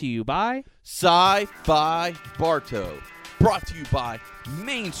brought to you by Sci-Fi Bartow. Brought to you by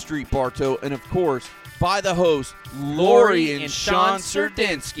Main Street Bartow, and of course, by the host, Lori and Sean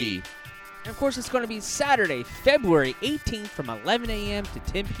Serdinsky. And of course, it's going to be Saturday, February 18th from 11 a.m. to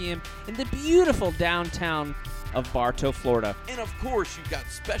 10 p.m. in the beautiful downtown of Bartow, Florida. And of course, you've got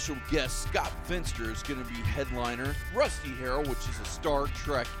special guest Scott Finster is going to be headliner, Rusty Harrell, which is a Star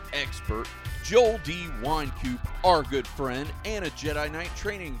Trek expert, Joel D. Winecoop, our good friend, and a Jedi Knight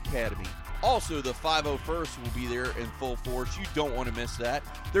Training Academy. Also, the 501st will be there in full force. You don't want to miss that.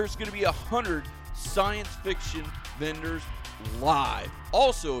 There's going to be 100 science fiction vendors live.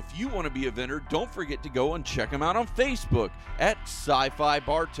 Also, if you want to be a vendor, don't forget to go and check them out on Facebook at Sci-Fi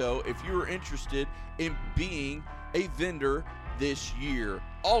Bartow if you're interested in being a vendor this year.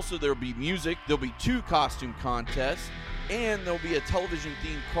 Also, there'll be music, there'll be 2 costume contests, and there'll be a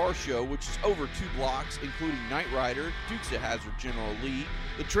television-themed car show, which is over 2 blocks, including Knight Rider, Dukes of Hazzard General Lee,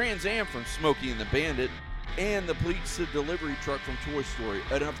 the Trans Am from Smokey and the Bandit, and the pizza delivery truck from Toy Story.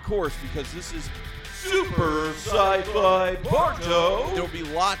 And of course, because this is Super Sci-Fi Bartow, there will be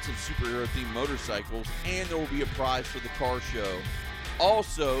lots of superhero-themed motorcycles, and there will be a prize for the car show.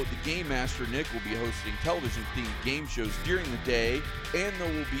 Also, the Game Master Nick will be hosting television-themed game shows during the day, and there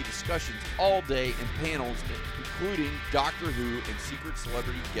will be discussions all day and panels, including Doctor Who and secret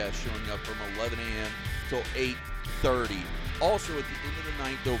celebrity guests showing up from 11 a.m. till 8:30. Also, at the end of the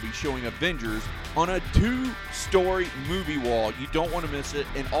night, they'll be showing Avengers on a 2-story movie wall. You don't want to miss it.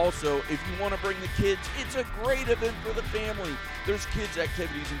 And also, if you want to bring the kids, it's a great event for the family. There's kids'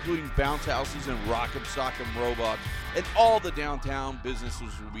 activities, including bounce houses and rock'em sock'em robots. And all the downtown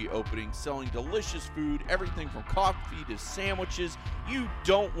businesses will be opening, selling delicious food, everything from coffee to sandwiches. You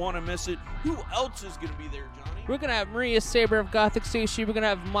don't want to miss it. Who else is going to be there, Johnny? We're going to have Maria Saber of Gothic Sushi. We're going to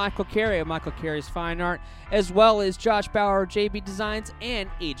have Michael Carey of Michael Carey's Fine Art, as well as Josh Bauer of JB Designs and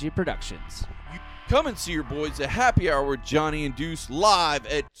AG Productions. Come and see your boys at Happy Hour with Johnny and Deuce live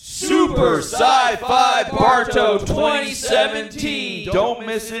at Super Sci-Fi Bartow 2017. Don't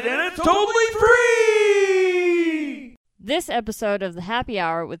miss it, and it's totally free! This episode of the Happy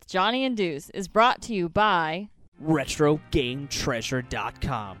Hour with Johnny and Deuce is brought to you by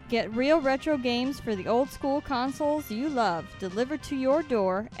RetroGameTreasure.com. Get real retro games for the old school consoles you love delivered to your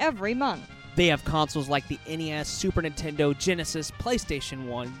door every month. They have consoles like the NES, Super Nintendo, Genesis, PlayStation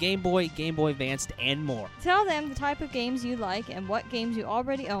 1, Game Boy, Game Boy Advanced, and more. Tell them the type of games you like and what games you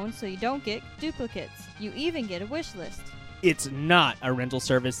already own so you don't get duplicates. You even get a wish list. It's not a rental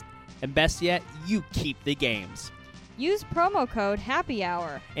service, and best yet, you keep the games. Use promo code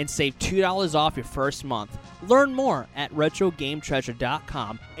HAPPYHOUR And save $2 off your first month. Learn more at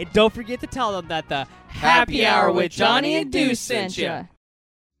RetroGameTreasure.com. And don't forget to tell them that the Happy Hour with Johnny and Deuce sent you.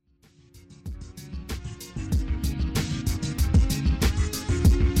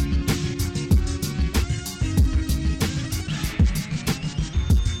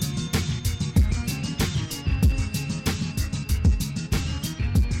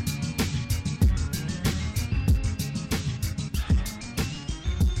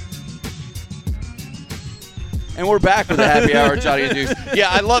 And we're back with the Happy Hour, Johnny and Deuce. Yeah,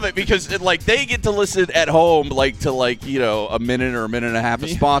 I love it because they get to listen at home a minute or a minute and a half of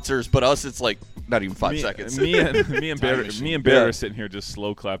sponsors, but us it's like not even 5 seconds. Me and Bear are sitting here just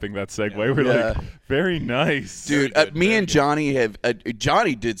slow clapping that segue. We're like, very nice, dude. Very good, me and Johnny have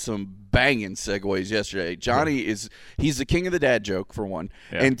Johnny did some banging segues yesterday. Johnny he's the king of the dad joke for one,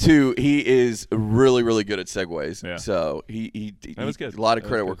 and two, he is really really good at segues. Yeah. So he that was good. A lot of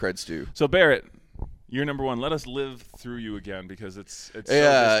credit where credit's due. So Barrett, you're number one. Let us live through you again because it's so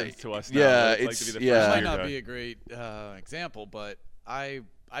distant to us now. Yeah, It's like it's to be the yeah. first Might year not guy. be a great example, but I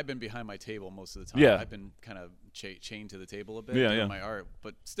I've been behind my table most of the time. Yeah. I've been kind of chained to the table a bit Yeah, doing yeah. my art,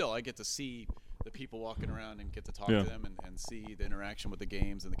 but still I get to see the people walking around and get to talk Yeah. to them and see the interaction with the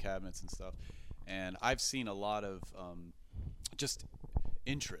games and the cabinets and stuff. And I've seen a lot of just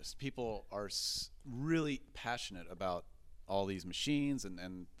interest. People are really passionate about all these machines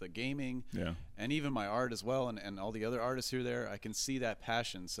and the gaming, Yeah. and even my art as well, and all the other artists who are there. I can see that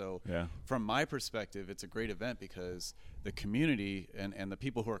passion. So Yeah. from my perspective, it's a great event because the community and the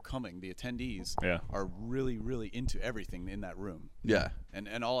people who are coming, the attendees, Yeah. are really, really into everything in that room. Yeah.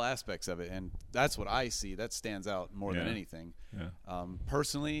 And all aspects of it. And that's what I see. That stands out more than Yeah. anything. Yeah.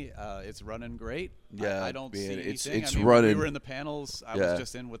 Personally, it's running great. Yeah, I don't man, see it's- anything. it's I mean, running. We were in the panels. I Yeah. was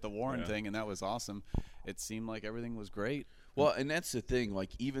just in with the Warren Yeah. thing, and that was awesome. It seemed like everything was great. Well, and that's the thing. Like,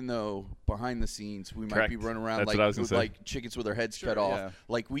 even though behind the scenes we might Correct. be running around That's like what I was gonna with, say. like chickens with their heads cut off, yeah.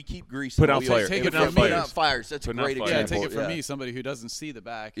 like we keep greasing. Put out the fire. wheels. Take it Yeah, from putting me. out fires. That's Putting a out great fires. Yeah, example. take it from yeah. me, somebody who doesn't see the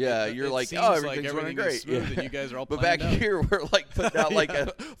back. Yeah, It you're like, seems oh, like everything's running everything is great. smooth Yeah. and you guys are all But back planned out. here, we're like putting out like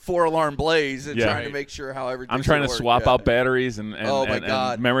a 4-alarm blaze and Yeah. trying to Right. make sure how everything. I'm trying to swap out batteries and Oh my and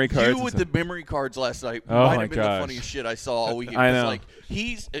god! memory cards. You and with stuff. the memory cards last night Oh might my have been gosh. the funniest shit I saw all weekend. I 'cause, know. Like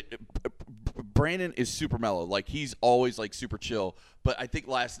he's Brandon is super mellow. Like he's always like super chill. But I think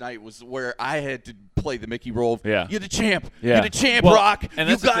last night was where I had to play the Mickey role. Of, Yeah. You're the champ. Yeah. You're the champ, Well, Rock. and You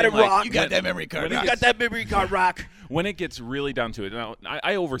that's the got thing, it, like, Rock. You got that memory card. You Rock. got that memory card, Rock. When it gets really down to it, now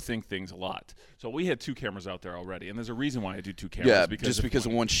I overthink things a lot. So we had 2 cameras out there already, and there's a reason why I do 2 cameras. Yeah, because just if because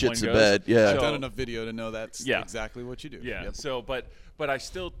one one shits in goes- bed. Yeah. I've So- done enough video to know that's Yeah. exactly what you do. Yeah. Yep. So, but I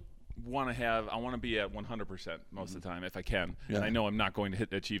still want to have. I want to be at 100% most of the time if I can. Yeah. And I know I'm not going to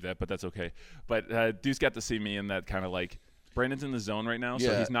achieve that, but that's okay. But Deuce got to see me in that kind of like. Brandon's in the zone right now,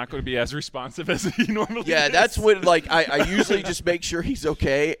 so Yeah. he's not going to be as responsive as he normally Yeah, is. that's what, like, I usually just make sure he's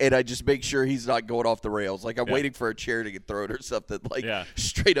okay, and I just make sure he's not going off the rails. Like, I'm Yeah. waiting for a chair to get thrown or something, like, Yeah.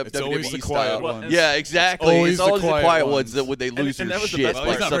 straight up It's always WWE the quiet style. ones. Yeah, exactly. always It's the always the quiet quiet ones. ones that when they lose and their that was the shit, best like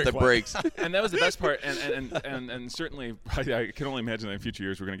part. He's not very something quiet. breaks. And that was the best part, and certainly I can only imagine that in future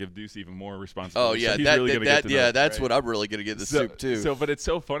years we're going to give Deuce even more responsibility. Oh, yeah, so he's really gonna get to know. that's Right. what I'm really going to get the soup, too. But it's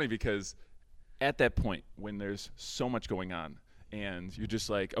so funny because at that point when there's so much going on and you're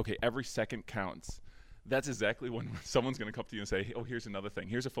just like, okay, every second counts. That's exactly when someone's going to come to you and say, oh, here's another thing.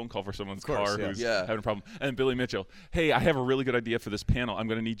 Here's a phone call for someone's course, car yeah. who's Yeah. having a problem. And Billy Mitchell, hey, I have a really good idea for this panel. I'm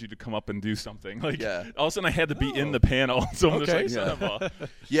going to need you to come up and do something. Like, Yeah. all of a sudden I had to be in the panel. So I'm Okay. just like, son of a.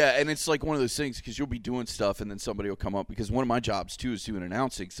 Yeah, and it's like one of those things because you'll be doing stuff and then somebody will come up because one of my jobs too is doing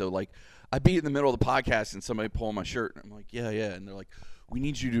announcing. So like I'd be in the middle of the podcast and somebody pull my shirt and I'm like, yeah, and they're like, we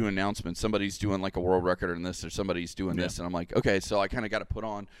need you to do announcements. Somebody's doing like a world record in this or somebody's doing this, and I'm like, okay, so I kind of got to put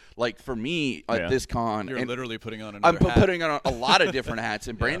on like for me at Yeah. this con. You're and literally putting on I'm another hat. putting on a lot of different hats,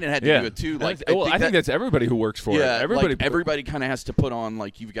 and Brandon had to do it too. And Like I think that's everybody who works for it. yeah, Everybody kind of has to put on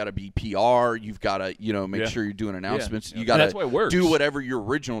like you've got to be PR, you've got to make Yeah. sure you're doing announcements. Yeah. You got That's why it to works. do whatever your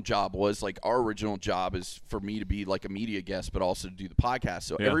original job was. Like our original job is for me to be like a media guest, but also to do the podcast.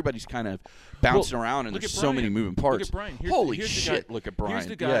 So Yeah. everybody's kind of bouncing around, and look there's at so many Brian. moving Look parts. at Brian. Holy here's the shit! guy. Look at Brian. Here's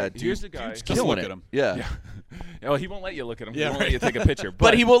the guy. Yeah, dude, Here's the guy. dude's Just killing look it. at him. Yeah. Oh, he won't let you look at him. Yeah, he won't let you take a picture.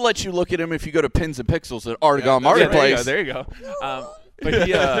 But he will let you look at him if you go to Pins and Pixels at Artagon Yeah, Marketplace. There you go. But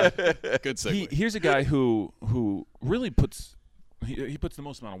he, Good segue. here's a guy who really puts he puts the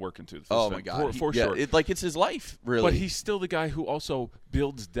most amount of work into this. Oh my event, god! for yeah, sure. it's his life, really. But he's still the guy who also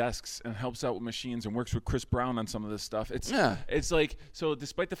builds desks and helps out with machines and works with Chris Brown on some of this stuff. It's like, so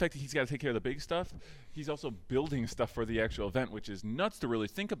despite the fact that he's got to take care of the big stuff, he's also building stuff for the actual event, which is nuts to really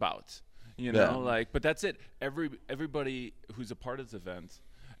think about. You know, Yeah. but that's it. Everybody who's a part of this event,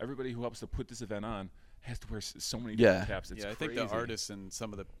 everybody who helps to put this event on, has to wear so many different caps. It's I think crazy. the artists and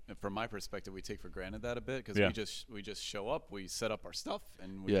some of the, from my perspective, we take for granted that a bit because Yeah. we just show up, we set up our stuff,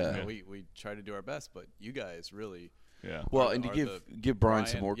 and we, Yeah. we try to do our best. But you guys really, Yeah. Well, Are and to the- give Brian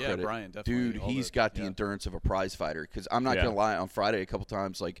some more yeah, credit, Brian, definitely, dude, all he's the- got the yeah. endurance of a prize fighter. Because I'm not Yeah. gonna lie, on Friday a couple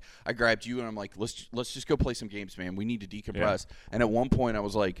times, like I grabbed you and I'm like, let's just go play some games, man. We need to decompress. And at one point, I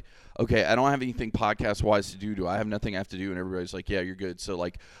was like, okay, I don't have anything podcast wise to do. Do I have nothing I have to do? And everybody's like, yeah, you're good. So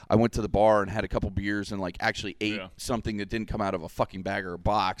like, I went to the bar and had a couple beers and like actually ate Yeah. something that didn't come out of a fucking bag or a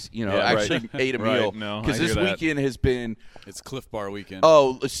box. You know, Yeah, actually right. ate a Right. meal. No, I Because hear this that. weekend has been. it's Cliff Bar weekend.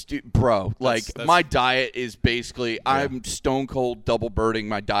 Oh, bro! Like that's- my diet is basically I'm stone cold double birding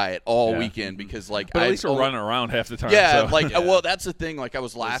my diet all Yeah. weekend because like But at I least we're only- running around half the time. Yeah, so. like Yeah. well, that's the thing. Like I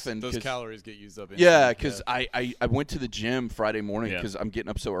was laughing. those 'cause- calories get used up. yeah, instantly. because I went to the gym Friday morning Yeah. because I'm getting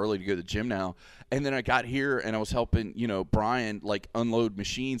up so early to go to the gym now, and then I got here and I was helping Brian like unload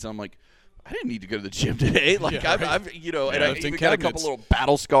machines. I'm like, I didn't need to go to the gym today. Like Yeah, I've right. and I Yeah, even lifting got a couple cabinets. little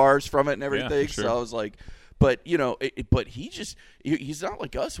battle scars from it and everything. sure. So I was like. But but he's not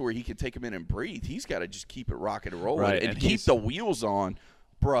like us where he can take him in and breathe. He's got to just keep it rocking and rolling Right, and and keep the wheels on.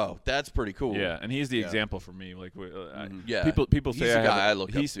 Bro, that's pretty cool. Yeah, and he's the example for me. Like, Yeah. people He's say the guy I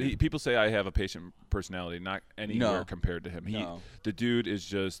look up to. people say I have a patient personality, not anywhere No. compared to him. No. The dude is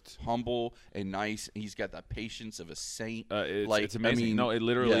just Humble and nice. He's got the patience of a saint. it's amazing. I mean, No, it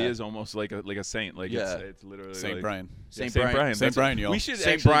literally yeah. is almost like a saint. Like Yeah. it's literally Saint like, Brian. Saint Brian. Brian. Saint Brian, y'all. We should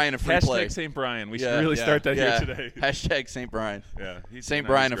Saint actually Brian of free hashtag play. Saint Brian. We Yeah. should really Yeah. start that Yeah. here today. Hashtag Saint Brian. Yeah, Saint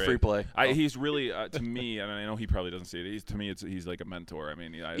Brian of he's free great. play. He's really to me. I mean, I know he probably doesn't see it. To me, he's like a mentor. I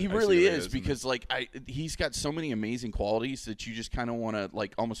mean, He I see really what it is because he's got so many amazing qualities that you just kind of want to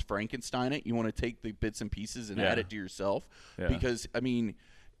like almost Frankenstein it. You want to take the bits and pieces and add it to yourself because I mean,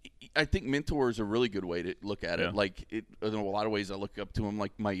 I think mentor is a really good way to look at it. Yeah. Like in a lot of ways, I look up to him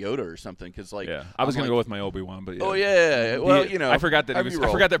like my Yoda or something because like I was I'm gonna like, go with my Obi-Wan, but Oh yeah, well I forgot that I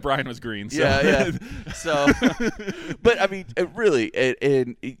forgot that Brian was green. So. Yeah. So, but I mean,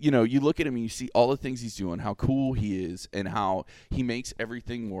 and you look at him and you see all the things he's doing, how cool he is, and how he makes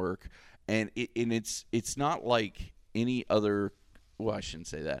everything work. And it's not like any other. Well, I shouldn't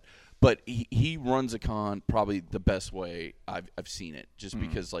say that, but he runs a con probably the best way I've seen it. Just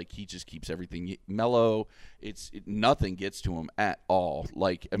because like he just keeps everything mellow. Nothing gets to him at all.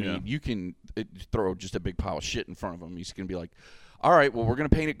 Like I mean, you can throw just a big pile of shit in front of him. He's gonna be like, all right, well, we're going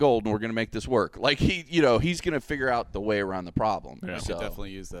to paint it gold and we're going to make this work. Like he's going to figure out the way around the problem. Yeah. I So, could definitely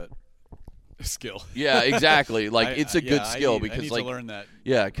use that skill. yeah, exactly. Like it's a good skill because I need like to learn that.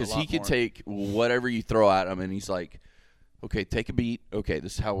 yeah, a because lot he can more. take whatever you throw at him and he's like, okay, take a beat. Okay,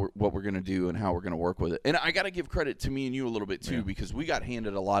 this is what we're going to do and how we're going to work with it. And I got to give credit to me and you a little bit too because we got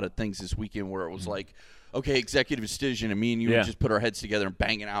handed a lot of things this weekend where it was like, okay, executive decision, and me and you would just put our heads together and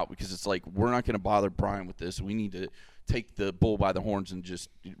bang it out because it's like we're not going to bother Brian with this. We need to take the bull by the horns and just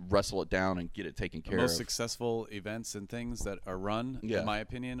wrestle it down and get it taken care The most of. successful events and things that are run, in my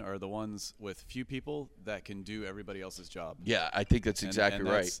opinion, are the ones with few people that can do everybody else's job. Yeah, I think that's exactly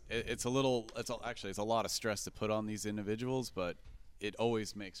right. It's a lot of stress to put on these individuals, but it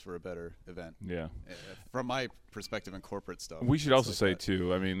always makes for a better event. Yeah. From my perspective in corporate stuff. We should also say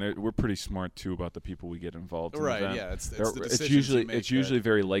too. I mean, we're pretty smart too about the people we get involved in. Right, the event. yeah, it's the it's decisions usually you make usually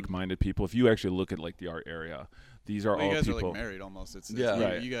very like-minded people. If you actually look at like the art area, these are Well, all you guys people. are like married almost.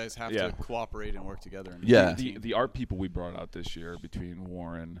 Yeah. You guys have Yeah. to cooperate and work together. And Yeah. The art people we brought out this year between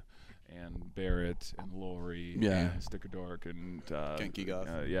Warren and Barrett and Lori and Sticker Dork and Genki Goth.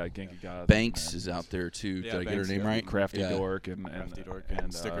 Genki Goth. Banks is out there too. Yeah, Did I get her Banks, name yeah. right? Crafty Yeah. Dork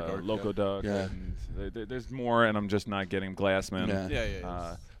and Sticker Dork, Loco Duck. Yeah. And there's more, and I'm just not getting Glassman. Yeah.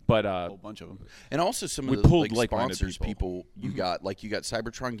 Yeah. But a whole bunch of them. And also some We of the pulled like, like-minded sponsors people. you got. Like you got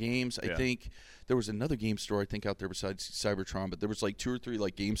Cybertron Games. I Yeah. think there was another game store I think out there besides Cybertron, but there was like 2 or 3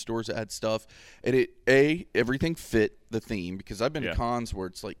 like game stores that had stuff. And everything fit the theme because I've been to cons where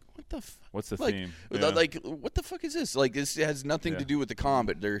it's like, what the what's the like, theme? Like, what the fuck is this? Like, this has nothing to do with the con,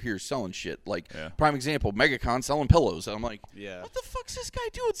 but they're here selling shit. Like, prime example, MegaCon selling pillows. And I'm like, what the fuck's this guy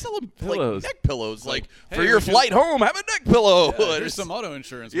doing selling Pillows. like neck pillows? Like, hey, for your we should- flight home, have a neck pillow. Yeah, here's some auto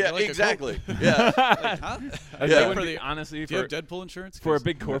insurance. Would Yeah, you like a exactly. quote? Yeah. Like, huh? Yeah. For the, honestly, Do you for, have Deadpool insurance? for a 'Cause-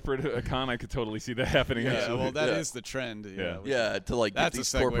 big corporate con, I could totally see that happening. Yeah, actually. well, that is the trend. Yeah, to like get That's a these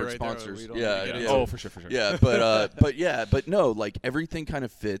segue corporate right there. sponsors. We don't Yeah, need to get yeah. into Oh, for sure. Yeah, but no, like everything kind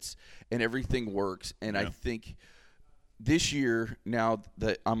of fits and everything works. And I think this year, now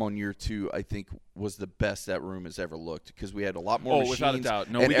that I'm on year 2, I think was the best that room has ever looked because we had a lot more machines. Without a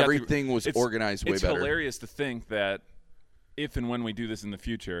doubt. No, and we got everything was organized way better. It's hilarious to think that if and when we do this in the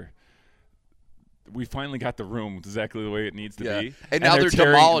future, we finally got the room exactly the way it needs to be. And now they're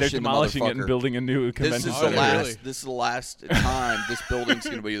demolishing the demolishing it motherfucker. and building a new This convention is center. the last. really? This is the last time this building's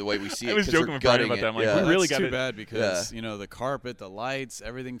going to be the way we see it. I was 'cause joking they're with Brian gutting about that. I'm it. like, yeah. we really That's got too it. bad because the carpet, the lights,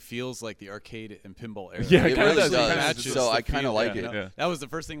 everything feels like the arcade and pinball era. Yeah, it kinda really does. does. It kinda matches So the I kind of feel. like Yeah, it. Yeah. That was the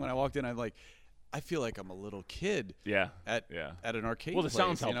first thing when I walked in. I'm like, I feel like I'm a little kid at an arcade. Well, the place,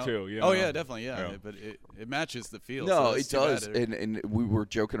 sounds you help know? too. You Oh know? yeah, definitely. Yeah, Yeah. but it matches the feel. No, so it it's too bad does. it- And we were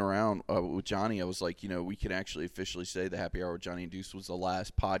joking around with Johnny. I was like, we can actually officially say the Happy Hour with Johnny and Deuce was the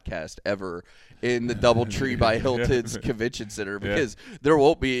last podcast ever in the DoubleTree by Hilton's Convention Center because there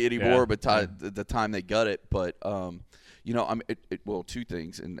won't be any more by the time they gut it. But well, 2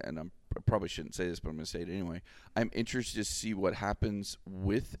 things, and I'm probably shouldn't say this, but I'm going to say it anyway. I'm interested to see what happens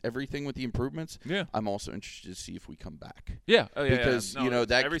with everything with the improvements. Yeah. I'm also interested to see if we come back. Yeah. Because No, you know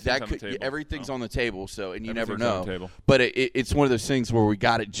that everything's could everything's on the table. So and you never Everything's on know. the table. But it's one of those things where we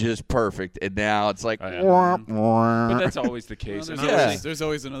got it just perfect, and now it's like. But that's always the case. Well, there's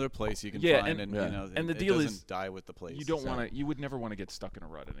always another place you can find, and you know, and the it deal doesn't is die with the place. You don't want to. You would never want to get stuck in a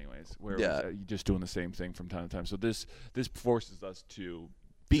rut, anyways. Where you're just doing the same thing from time to time. So this forces us to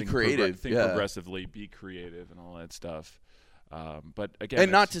be creative, think progressively, be creative, and all that stuff. But again,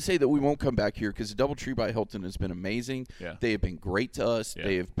 and not to say that we won't come back here, because the DoubleTree by Hilton has been amazing. Yeah. They have been great to us. Yeah.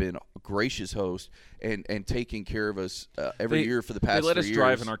 They have been a gracious host and taking care of us every year for the past 3 years. They let us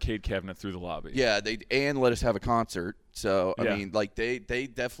drive an arcade cabinet through the lobby. Yeah, and let us have a concert. So Yeah. I mean, like they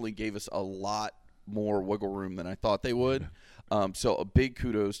definitely gave us a lot more wiggle room than I thought they would. So a big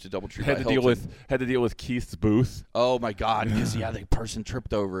kudos to DoubleTree by Hilton. Had to deal with Keith's booth. Oh my God! Because the person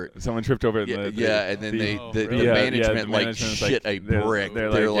tripped over it. Someone tripped over it. And then the management management shit a brick.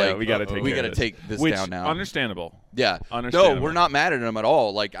 They're like, we got to take this Which, down now. Understandable. Yeah. Understandable. No, we're not mad at them at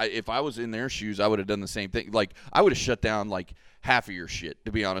all. Like if I was in their shoes, I would have done the same thing. Like I would have shut down like half of your shit,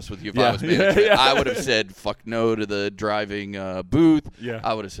 to be honest with you. If I was management, I would have said fuck no to the driving booth. Yeah.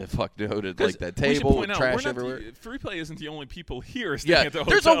 I would have said fuck no to like that table with trash everywhere. Free Play isn't the only people here. Yeah, at the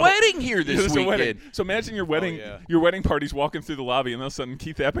there's hotel. a wedding here this weekend. So imagine your wedding party's walking through the lobby, and all of a sudden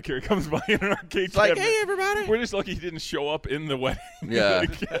Keith Apicary comes by in an arcade like, cabinet. hey everybody. We're just lucky he didn't show up in the wedding. Yeah.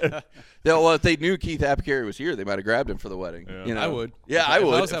 Well, if they knew Keith Apicary was here, they might have grabbed him for the wedding. Yeah. You know? I would. Yeah, I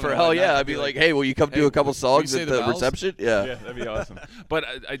would. For hell yeah, I'd be like, hey, will you come do a couple songs at the reception? Yeah, that'd be awesome. But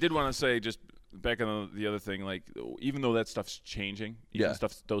I did want to say, just back on the other thing, like even though that stuff's changing,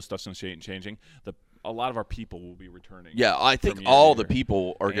 those stuff's changing. A lot of our people will be returning. Yeah, I think all the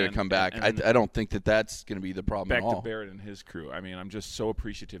people are going to come back. I don't think that's going to be the problem back at all. to Barrett and his crew. I mean, I'm just so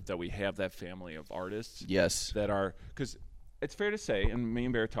appreciative that we have that family of artists. Yes. That are, because it's fair to say, and me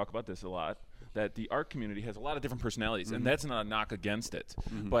and Barrett talk about this a lot, that the art community has a lot of different personalities, and that's not a knock against it.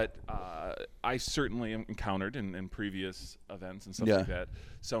 But I certainly encountered in previous events and stuff like that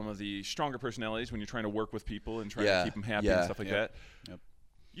some of the stronger personalities when you're trying to work with people and trying to keep them happy and stuff like that. Yep.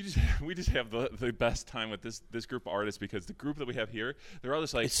 We just have the best time with this group of artists, because the group that we have here, they're all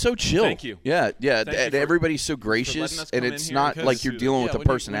just like, it's so chill. Thank you. Yeah. Thank you everybody's so gracious, and it's not like you're dealing with a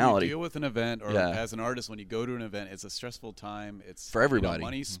personality. When you deal with an event, or as an artist, when you go to an event, it's a stressful time. It's for everybody.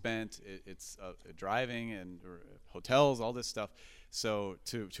 Money spent. It's driving and hotels, all this stuff. So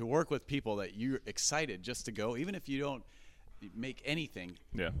to work with people that you're excited just to go, even if you don't make anything,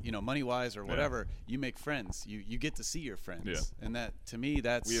 money wise or whatever, you make friends. You get to see your friends, and that, to me,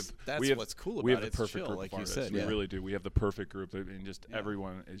 that's what's cool about it. We have the It's perfect chill, group like of you artists. said. We really do. We have the perfect group, and just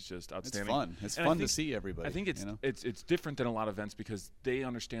everyone is just outstanding. It's fun. It's and fun to see everybody. I think it's different than a lot of events, because they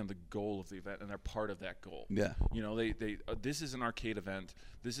understand the goal of the event and they're part of that goal. Yeah. They this is an arcade event.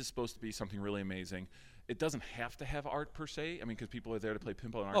 This is supposed to be something really amazing. It doesn't have to have art per se. I mean, because people are there to play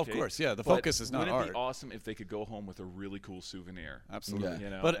pinball and arcade. Oh, of course, yeah. The focus is not wouldn't art. It be awesome if they could go home with a really cool souvenir? Absolutely.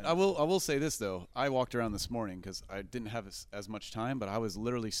 Yeah. But I will say this though. I walked around this morning because I didn't have as much time, but I was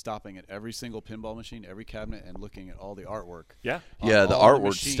literally stopping at every single pinball machine, every cabinet, and looking at all the artwork. Yeah. Yeah, the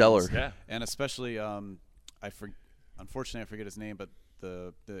artwork's stellar. Yeah. And especially, unfortunately, I forget his name, but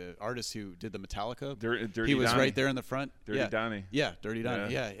the artist who did the Metallica, Dirty he was Donnie. right there in the front. Dirty Donnie. Yeah, Dirty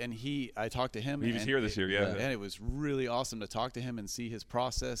Donnie. Yeah, and I talked to him. He was here this year. Yeah. And it was really awesome to talk to him and see his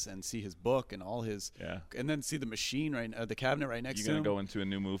process and see his book and all his. Yeah. And then see the machine the cabinet right next to him. You gonna go into a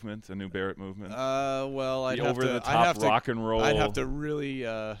new movement, a new Barrett movement? Well, I'd the have over-the-top rock and roll. I'd have to really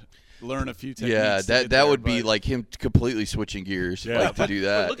learn a few techniques. Yeah, that would be like him completely switting gears, like to do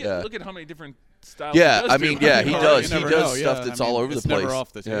that. Look at how many different styles. Yeah, I mean, yeah, he does. You He never does know, stuff that's all over the it's place. never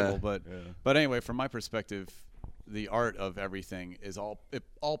off the table, Yeah. but anyway, from my perspective, the art of everything it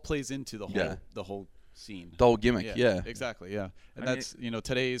all plays into the whole scene. The whole gimmick. Yeah. Exactly. Yeah, and that's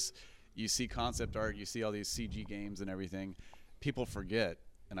today's. You see concept art, you see all these CG games and everything. People forget,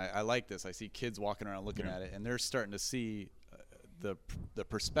 and I like this. I see kids walking around looking at it, and they're starting to see the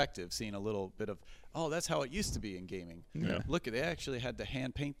perspective, seeing a little bit of, that's how it used to be in gaming. Yeah. Look, they actually had to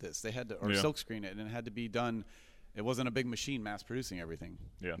hand paint this. They had to silk screen it, and it had to be done. It wasn't a big machine mass producing everything.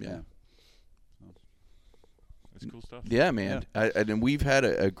 Yeah. Yeah. It's cool stuff. Yeah, man. And we've had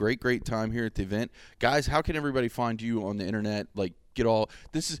a great time here at the event. Guys, how can everybody find you on the internet? Like, get all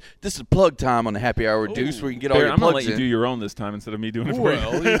this is plug time on the Happy Hour with Deuce, where you can get all your I'm gonna plugs let you in. do your own this time instead of me doing it for you.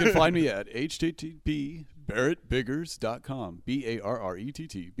 Well, you can find me at http BarrettBiggers.com.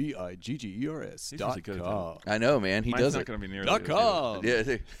 BarrettBiggers.com. I know, man. He Mine's does not it. going to be nearly Dot as good. com.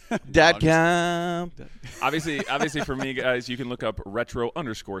 Yeah. .com. Obviously, for me, guys, you can look up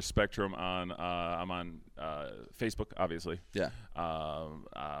retro_spectrum on. I'm on Facebook, obviously. Yeah.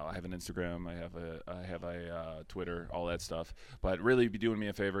 I have an Instagram. I have a Twitter, all that stuff. But really, be doing me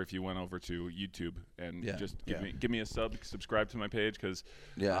a favor if you went over to YouTube and just give me a subscribe to my page because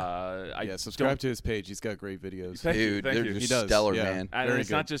subscribe to his page. He's got great videos. Dude, they're He just does, stellar, yeah. man. And Very it's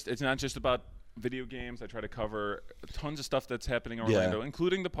good. not just about video games. I try to cover tons of stuff that's happening in Orlando,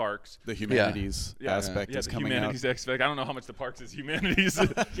 including the parks. The humanities aspect is coming the humanities out. aspect. I don't know how much the parks is humanities.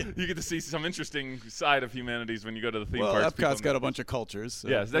 You get to see some interesting side of humanities when you go to the theme Well, parks. Epcot's got a bunch of cultures. So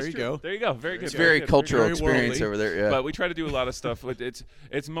Yes, that's there you true. go. There you go. Very good. It's very good. cultural Very experience worldly. over there. Yeah. But we try to do a lot of stuff. It's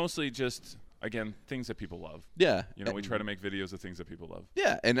mostly just, again, things that people love. Yeah. You know, we try to make videos of things that people love.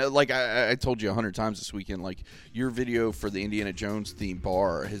 Yeah, and like I told you 100 times this weekend, like your video for the Indiana Jones themed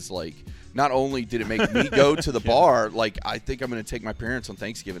bar has like not only did it make me go to the bar, like I think I'm going to take my parents on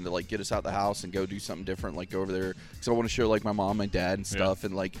Thanksgiving to like get us out the house and go do something different, like go over there because I want to show like my mom and dad and stuff.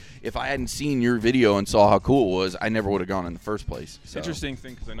 And like if I hadn't seen your video and saw how cool it was, I never would have gone in the first place. So. Interesting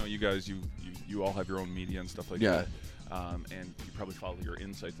thing because I know you guys, you all have your own media and stuff like that. And you probably follow your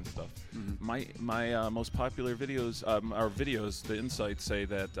insights and stuff. Mm-hmm. My most popular videos, the insights say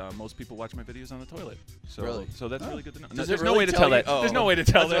that most people watch my videos on the toilet. So, really? So that's really good to know. Does There's it no really way to tell tell you? that. Oh, There's no way to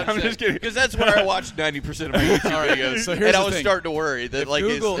tell that. I'm just kidding. Because that's where I watch 90% of my YouTube videos. So here's and I the was thing. starting to worry that like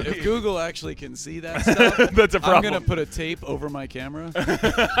if Google actually can see that stuff, That's a problem. I'm going to put a tape over my camera.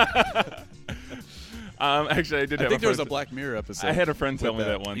 Actually, I did. I have think there was a friend- Black Mirror episode. I had a friend tell me with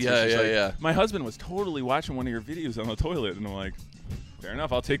that once. Yeah, She's yeah, like, yeah. My husband was totally watching one of your videos on the toilet, and I'm like, fair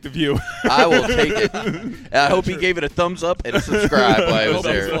enough. I'll take the view. I will take it. And I hope he gave it a thumbs up and a subscribe while I was Hope it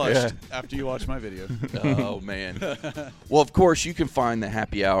was there. flushed after you watch my video. Oh, man. Well, of course, you can find the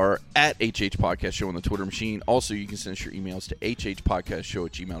happy hour at HH Podcast Show on the Twitter machine. Also, you can send us your emails to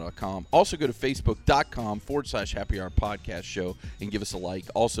hhpodcastshow@gmail.com. Also, go to facebook.com/happy hour podcast show and give us a like.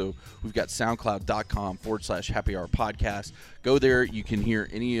 Also, we've got soundcloud.com/happy hour podcast. Go there. You can hear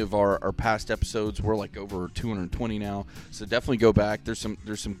any of our past episodes. We're like over 220 now. So definitely go back. There's some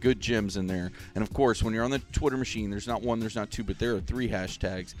good gems in there. And, of course, when you're on the Twitter machine, there's not one, there's not two, but there are 3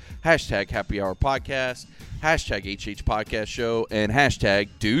 hashtags. Hashtag Happy Hour Podcast, hashtag HH Podcast Show, and hashtag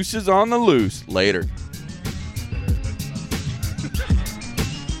Deuces on the Loose. Later.